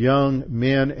young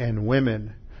men and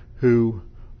women who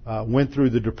went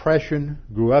through the Depression,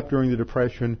 grew up during the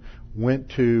Depression,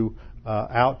 went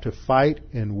out to fight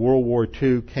in World War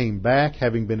II, came back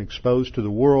having been exposed to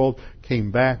the world,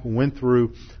 came back, went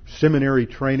through seminary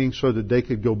training so that they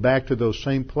could go back to those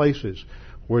same places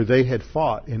where they had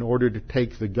fought in order to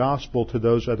take the gospel to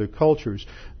those other cultures.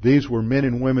 These were men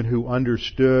and women who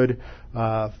understood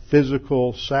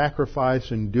physical sacrifice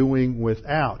and doing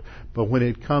without. But when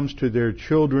it comes to their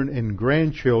children and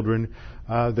grandchildren,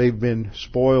 they've been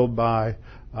spoiled by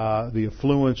the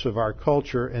affluence of our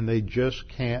culture, and they just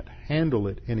can't handle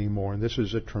it anymore. And this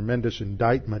is a tremendous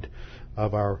indictment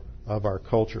of our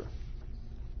culture.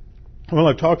 Well,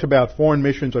 I've talked about foreign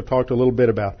missions. I've talked a little bit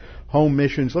about home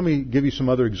missions. Let me give you some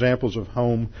other examples of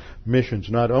home missions.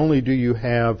 Not only do you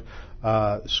have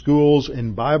schools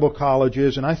and Bible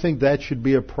colleges, and I think that should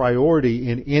be a priority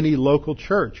in any local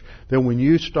church, that when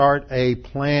you start a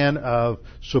plan of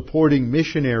supporting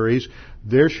missionaries,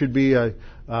 there should be a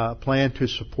plan to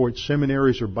support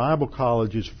seminaries or Bible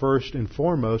colleges first and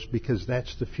foremost, because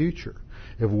that's the future.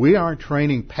 If we aren't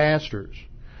training pastors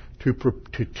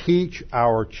to teach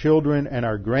our children and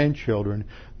our grandchildren,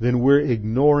 then we're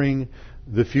ignoring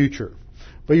the future.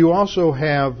 But you also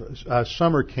have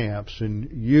summer camps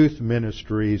and youth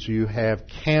ministries. You have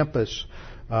campus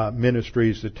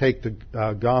ministries that take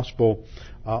the gospel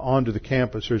onto the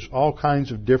campus. There's all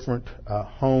kinds of different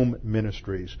home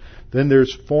ministries. Then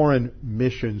there's foreign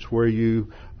missions where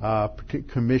you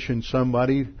commission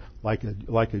somebody like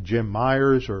a Jim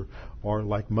Myers or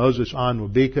like Moses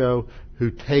Onwabiko, who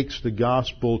takes the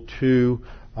gospel to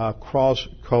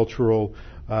cross-cultural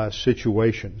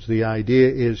situations. The idea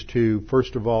is to,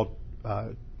 first of all,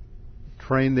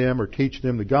 train them or teach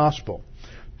them the gospel,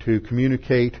 to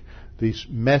communicate this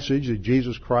message that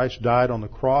Jesus Christ died on the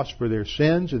cross for their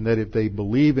sins, and that if they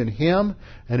believe in Him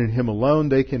and in Him alone,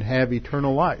 they can have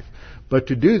eternal life. But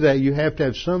to do that, you have to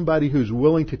have somebody who's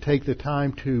willing to take the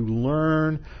time to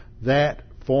learn that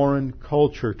foreign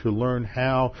culture, to learn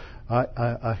how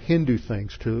a Hindu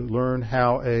thinks, to learn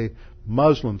how a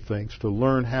Muslim thinks, to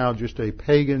learn how just a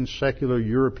pagan, secular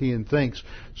European thinks,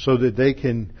 so that they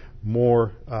can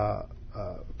more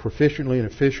proficiently and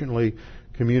efficiently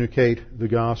communicate the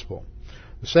gospel.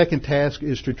 The second task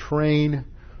is to train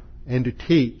and to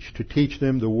teach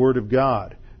them the Word of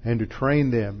God, and to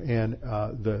train them in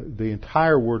the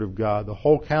entire Word of God, the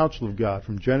whole counsel of God,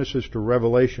 from Genesis to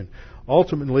Revelation.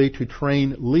 Ultimately, to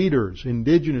train leaders,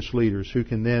 indigenous leaders, who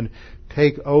can then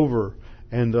take over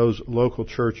in those local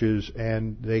churches,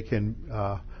 and they can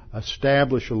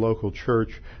establish a local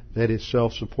church that is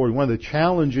self-supporting. One of the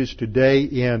challenges today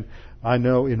in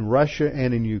Russia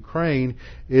and in Ukraine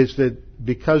is that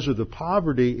because of the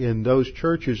poverty in those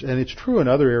churches, and it's true in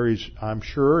other areas, I'm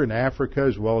sure, in Africa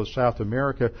as well as South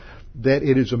America, that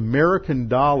it is American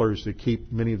dollars that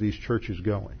keep many of these churches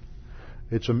going.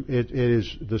 It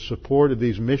is the support of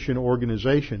these mission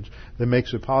organizations that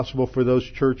makes it possible for those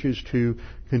churches to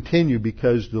continue,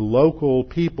 because the local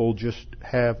people just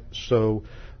have so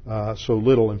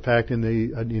little. In fact, in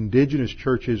the indigenous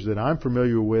churches that I'm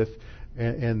familiar with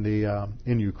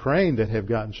in Ukraine that have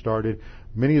gotten started,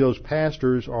 many of those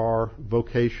pastors are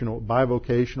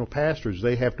bivocational pastors.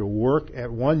 They have to work at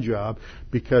one job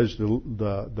because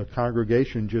the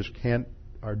congregation just can't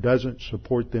or doesn't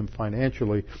support them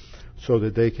financially, so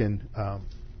that they can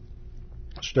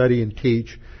study and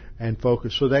teach and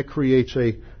focus. So that creates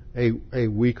a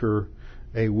weaker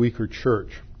church.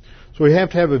 So we have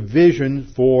to have a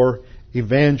vision for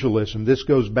evangelism. This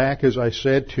goes back, as I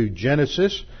said, to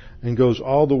Genesis and goes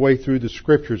all the way through the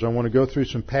Scriptures. I want to go through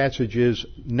some passages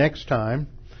next time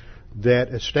that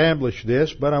establish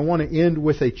this, but I want to end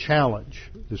with a challenge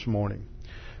this morning.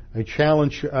 A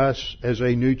challenge to us as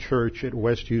a new church at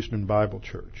West Houston Bible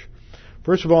Church.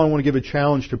 First of all, I want to give a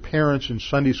challenge to parents and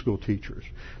Sunday school teachers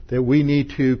that we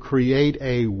need to create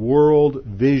a world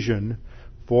vision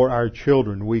for our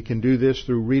children. We can do this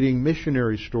through reading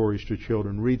missionary stories to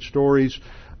children. Read stories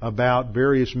about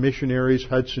various missionaries,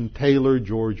 Hudson Taylor,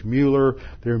 George Mueller.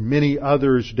 There are many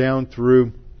others down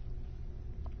through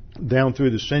down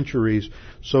through the centuries,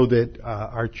 so that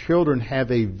our children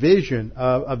have a vision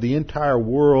of the entire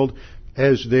world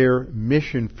as their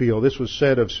mission field. This was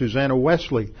said of Susanna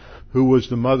Wesley, who was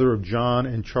the mother of John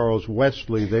and Charles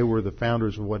Wesley. They were the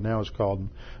founders of what now is called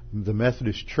the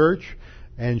Methodist Church.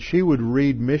 And she would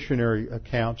read missionary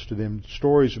accounts to them,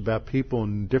 stories about people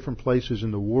in different places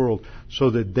in the world,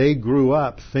 so that they grew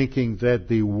up thinking that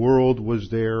the world was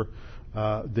their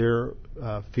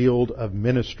field of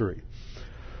ministry.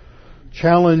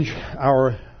 Challenge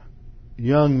our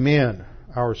young men,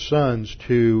 our sons,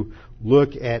 to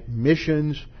look at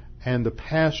missions and the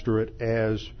pastorate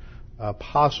as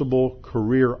possible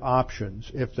career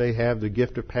options if they have the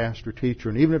gift of pastor-teacher.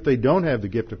 And even if they don't have the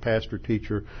gift of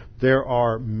pastor-teacher, there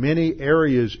are many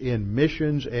areas in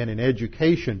missions and in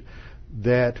education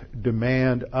that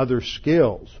demand other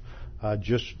skills.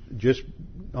 Just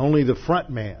only the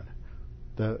front man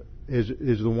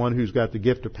is the one who's got the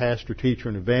gift of pastor-teacher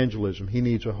and evangelism. He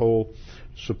needs a whole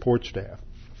support staff.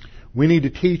 We need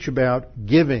to teach about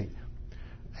giving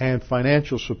and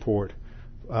financial support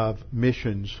of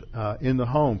missions in the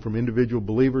home from individual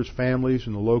believers, families,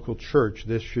 and the local church.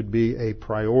 This should be a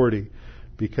priority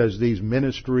because these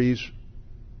ministries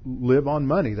live on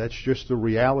money. That's just the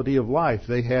reality of life.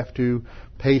 They have to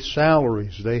pay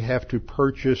salaries. They have to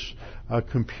purchase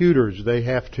computers. They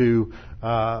have to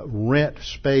rent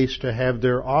space to have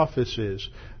their offices.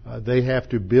 They have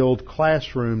to build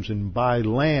classrooms and buy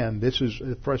land. This is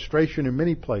a frustration in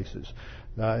many places.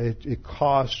 It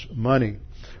costs money.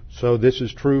 So this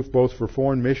is true both for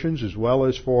foreign missions as well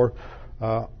as for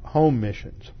home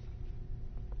missions.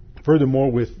 Furthermore,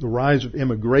 with the rise of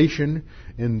immigration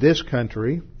in this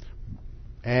country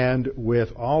and with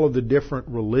all of the different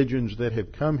religions that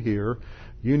have come here,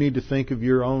 you need to think of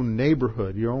your own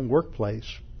neighborhood, your own workplace,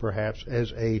 perhaps,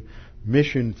 as a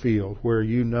mission field where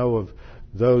you know of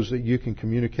those that you can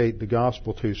communicate the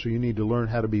gospel to. So you need to learn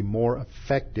how to be more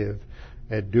effective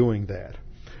at doing that.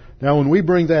 Now, when we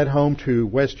bring that home to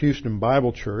West Houston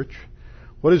Bible Church,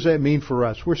 what does that mean for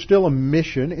us? We're still a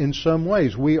mission in some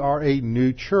ways. We are a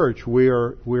new church.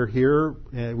 We're here.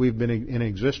 We've been in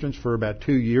existence for about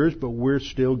 2 years, but we're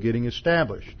still getting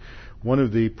established. One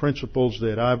of the principles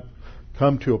that I've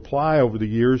come to apply over the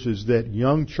years is that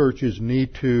young churches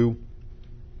need to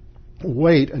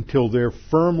wait until they're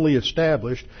firmly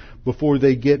established before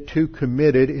they get too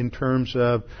committed in terms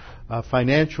of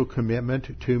financial commitment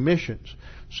to missions,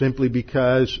 simply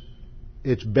because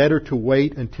it's better to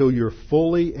wait until you're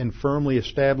fully and firmly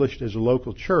established as a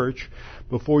local church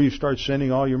before you start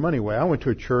sending all your money away. I went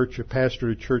to a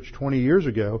pastored a church 20 years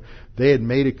ago. They had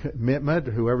made a commitment,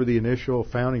 whoever the initial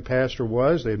founding pastor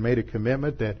was, they had made a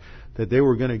commitment that they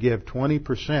were going to give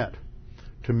 20%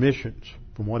 to missions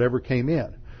from whatever came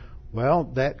in.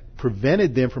 Well, that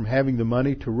prevented them from having the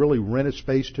money to really rent a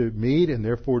space to meet and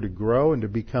therefore to grow and to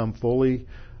become fully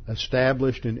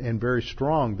established and very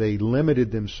strong. They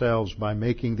limited themselves by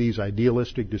making these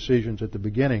idealistic decisions at the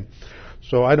beginning.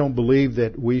 So I don't believe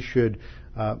that we should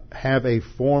have a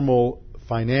formal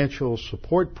financial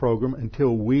support program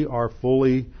until we are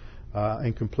fully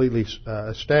and completely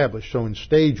established. So in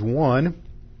stage one,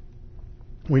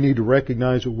 we need to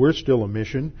recognize that we're still a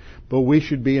mission, but we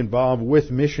should be involved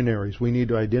with missionaries. We need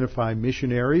to identify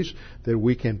missionaries that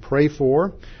we can pray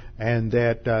for and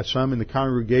that some in the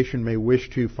congregation may wish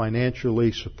to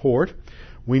financially support.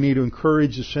 We need to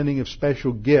encourage the sending of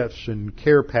special gifts and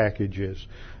care packages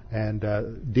and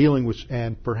dealing with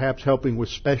and perhaps helping with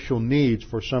special needs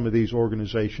for some of these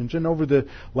organizations. And over the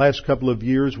last couple of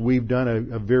years, we've done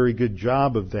a very good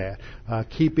job of that,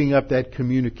 keeping up that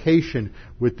communication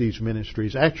with these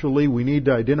ministries. Actually, we need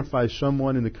to identify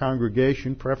someone in the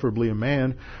congregation, preferably a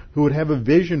man, who would have a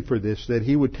vision for this, that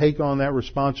he would take on that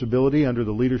responsibility under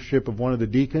the leadership of one of the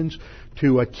deacons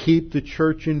to keep the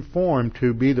church informed,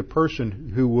 to be the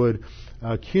person who would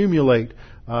accumulate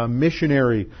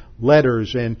missionary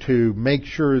letters and to make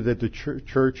sure that the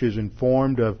church is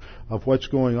informed of what's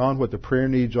going on, what the prayer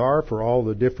needs are for all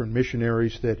the different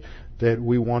missionaries that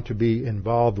we want to be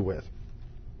involved with.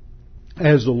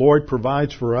 As the Lord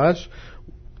provides for us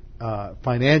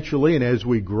financially and as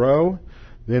we grow,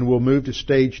 then we'll move to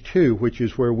stage 2, which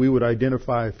is where we would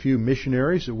identify a few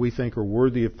missionaries that we think are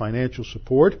worthy of financial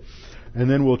support, and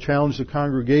then we'll challenge the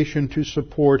congregation to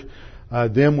support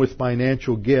them with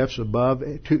financial gifts above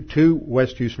to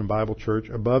West Houston Bible Church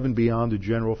above and beyond the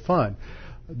general fund.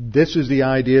 This is the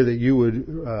idea that you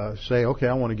would say, okay,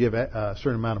 I want to give a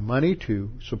certain amount of money to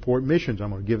support missions.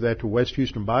 I'm going to give that to West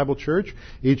Houston Bible Church.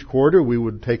 Each quarter we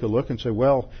would take a look and say,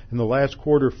 well, in the last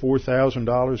quarter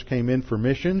 $4,000 came in for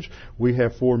missions. We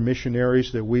have 4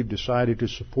 missionaries that we've decided to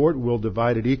support. We'll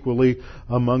divide it equally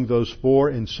among those 4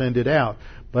 and send it out.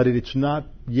 But it's not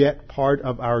yet part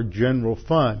of our general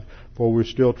fund, for we're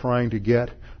still trying to get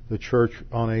the church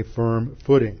on a firm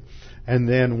footing. And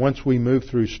then once we move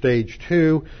through stage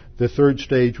 2, the third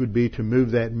stage would be to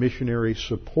move that missionary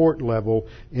support level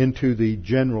into the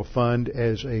general fund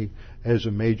as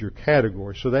a major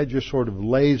category. So that just sort of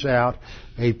lays out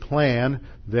a plan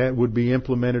that would be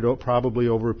implemented probably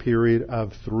over a period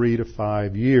of 3 to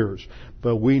 5 years.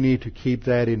 But we need to keep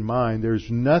that in mind. There's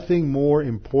nothing more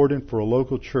important for a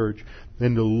local church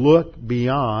than to look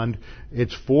beyond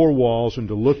its 4 walls and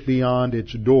to look beyond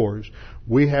its doors.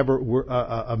 We have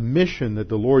a mission that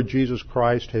the Lord Jesus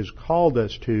Christ has called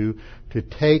us to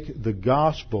take the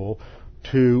gospel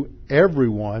to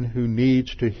everyone who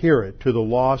needs to hear it, to the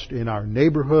lost in our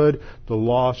neighborhood, the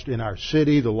lost in our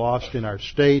city, the lost in our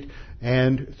state,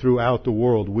 and throughout the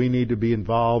world. We need to be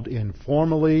involved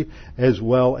informally as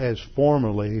well as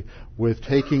formally with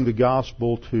taking the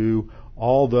gospel to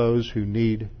all those who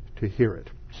need to hear it.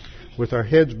 With our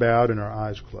heads bowed and our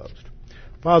eyes closed.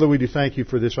 Father, we do thank you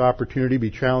for this opportunity to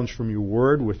be challenged from your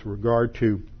word with regard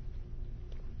to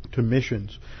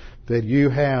missions. That you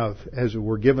have, as it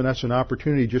were, given us an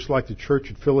opportunity, just like the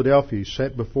church at Philadelphia, you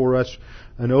set before us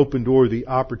an open door, the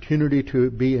opportunity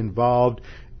to be involved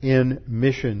in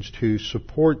missions, to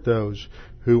support those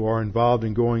who are involved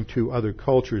in going to other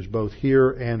cultures, both here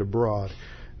and abroad.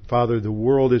 Father, the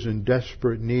world is in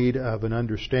desperate need of an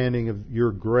understanding of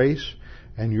your grace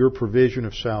and your provision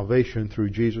of salvation through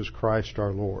Jesus Christ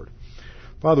our Lord.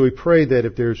 Father, we pray that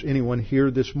if there's anyone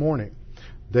here this morning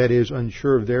that is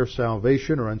unsure of their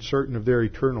salvation or uncertain of their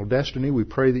eternal destiny, we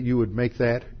pray that you would make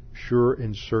that sure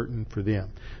and certain for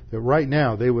them. That right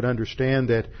now they would understand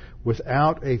that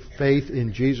without a faith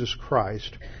in Jesus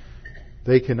Christ,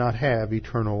 they cannot have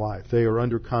eternal life. They are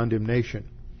under condemnation.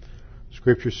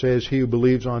 Scripture says, he who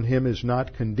believes on him is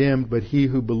not condemned, but he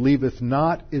who believeth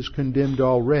not is condemned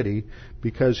already,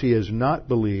 because he has not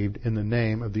believed in the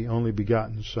name of the only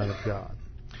begotten Son of God.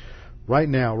 Right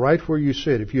now, right where you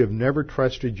sit, if you have never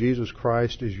trusted Jesus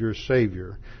Christ as your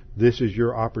Savior, this is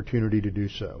your opportunity to do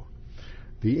so.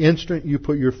 The instant you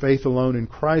put your faith alone in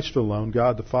Christ alone,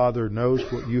 God the Father knows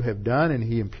what you have done, and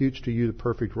he imputes to you the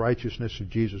perfect righteousness of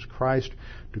Jesus Christ,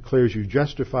 declares you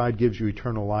justified, gives you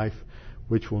eternal life,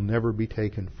 which will never be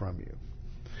taken from you.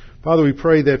 Father, we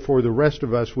pray that for the rest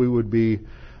of us we would gain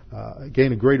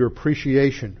a greater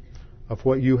appreciation of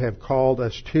what you have called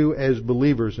us to as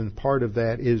believers, and part of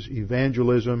that is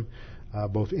evangelism,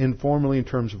 both informally in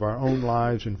terms of our own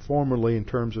lives and formally in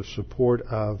terms of support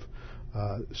of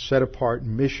set-apart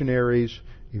missionaries,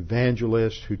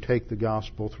 evangelists who take the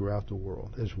gospel throughout the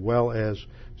world, as well as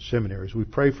seminaries. We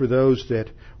pray for those that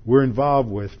we're involved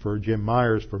with, for Jim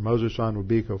Myers, for Moses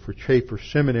Onwabiko, for Chafer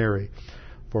Seminary,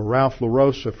 for Ralph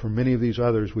LaRosa, for many of these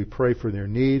others. We pray for their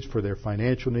needs, for their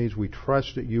financial needs. We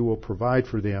trust that you will provide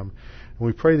for them. And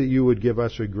we pray that you would give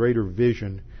us a greater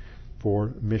vision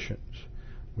for missions.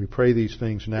 We pray these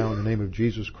things now in the name of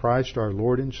Jesus Christ, our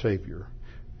Lord and Savior.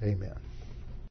 Amen.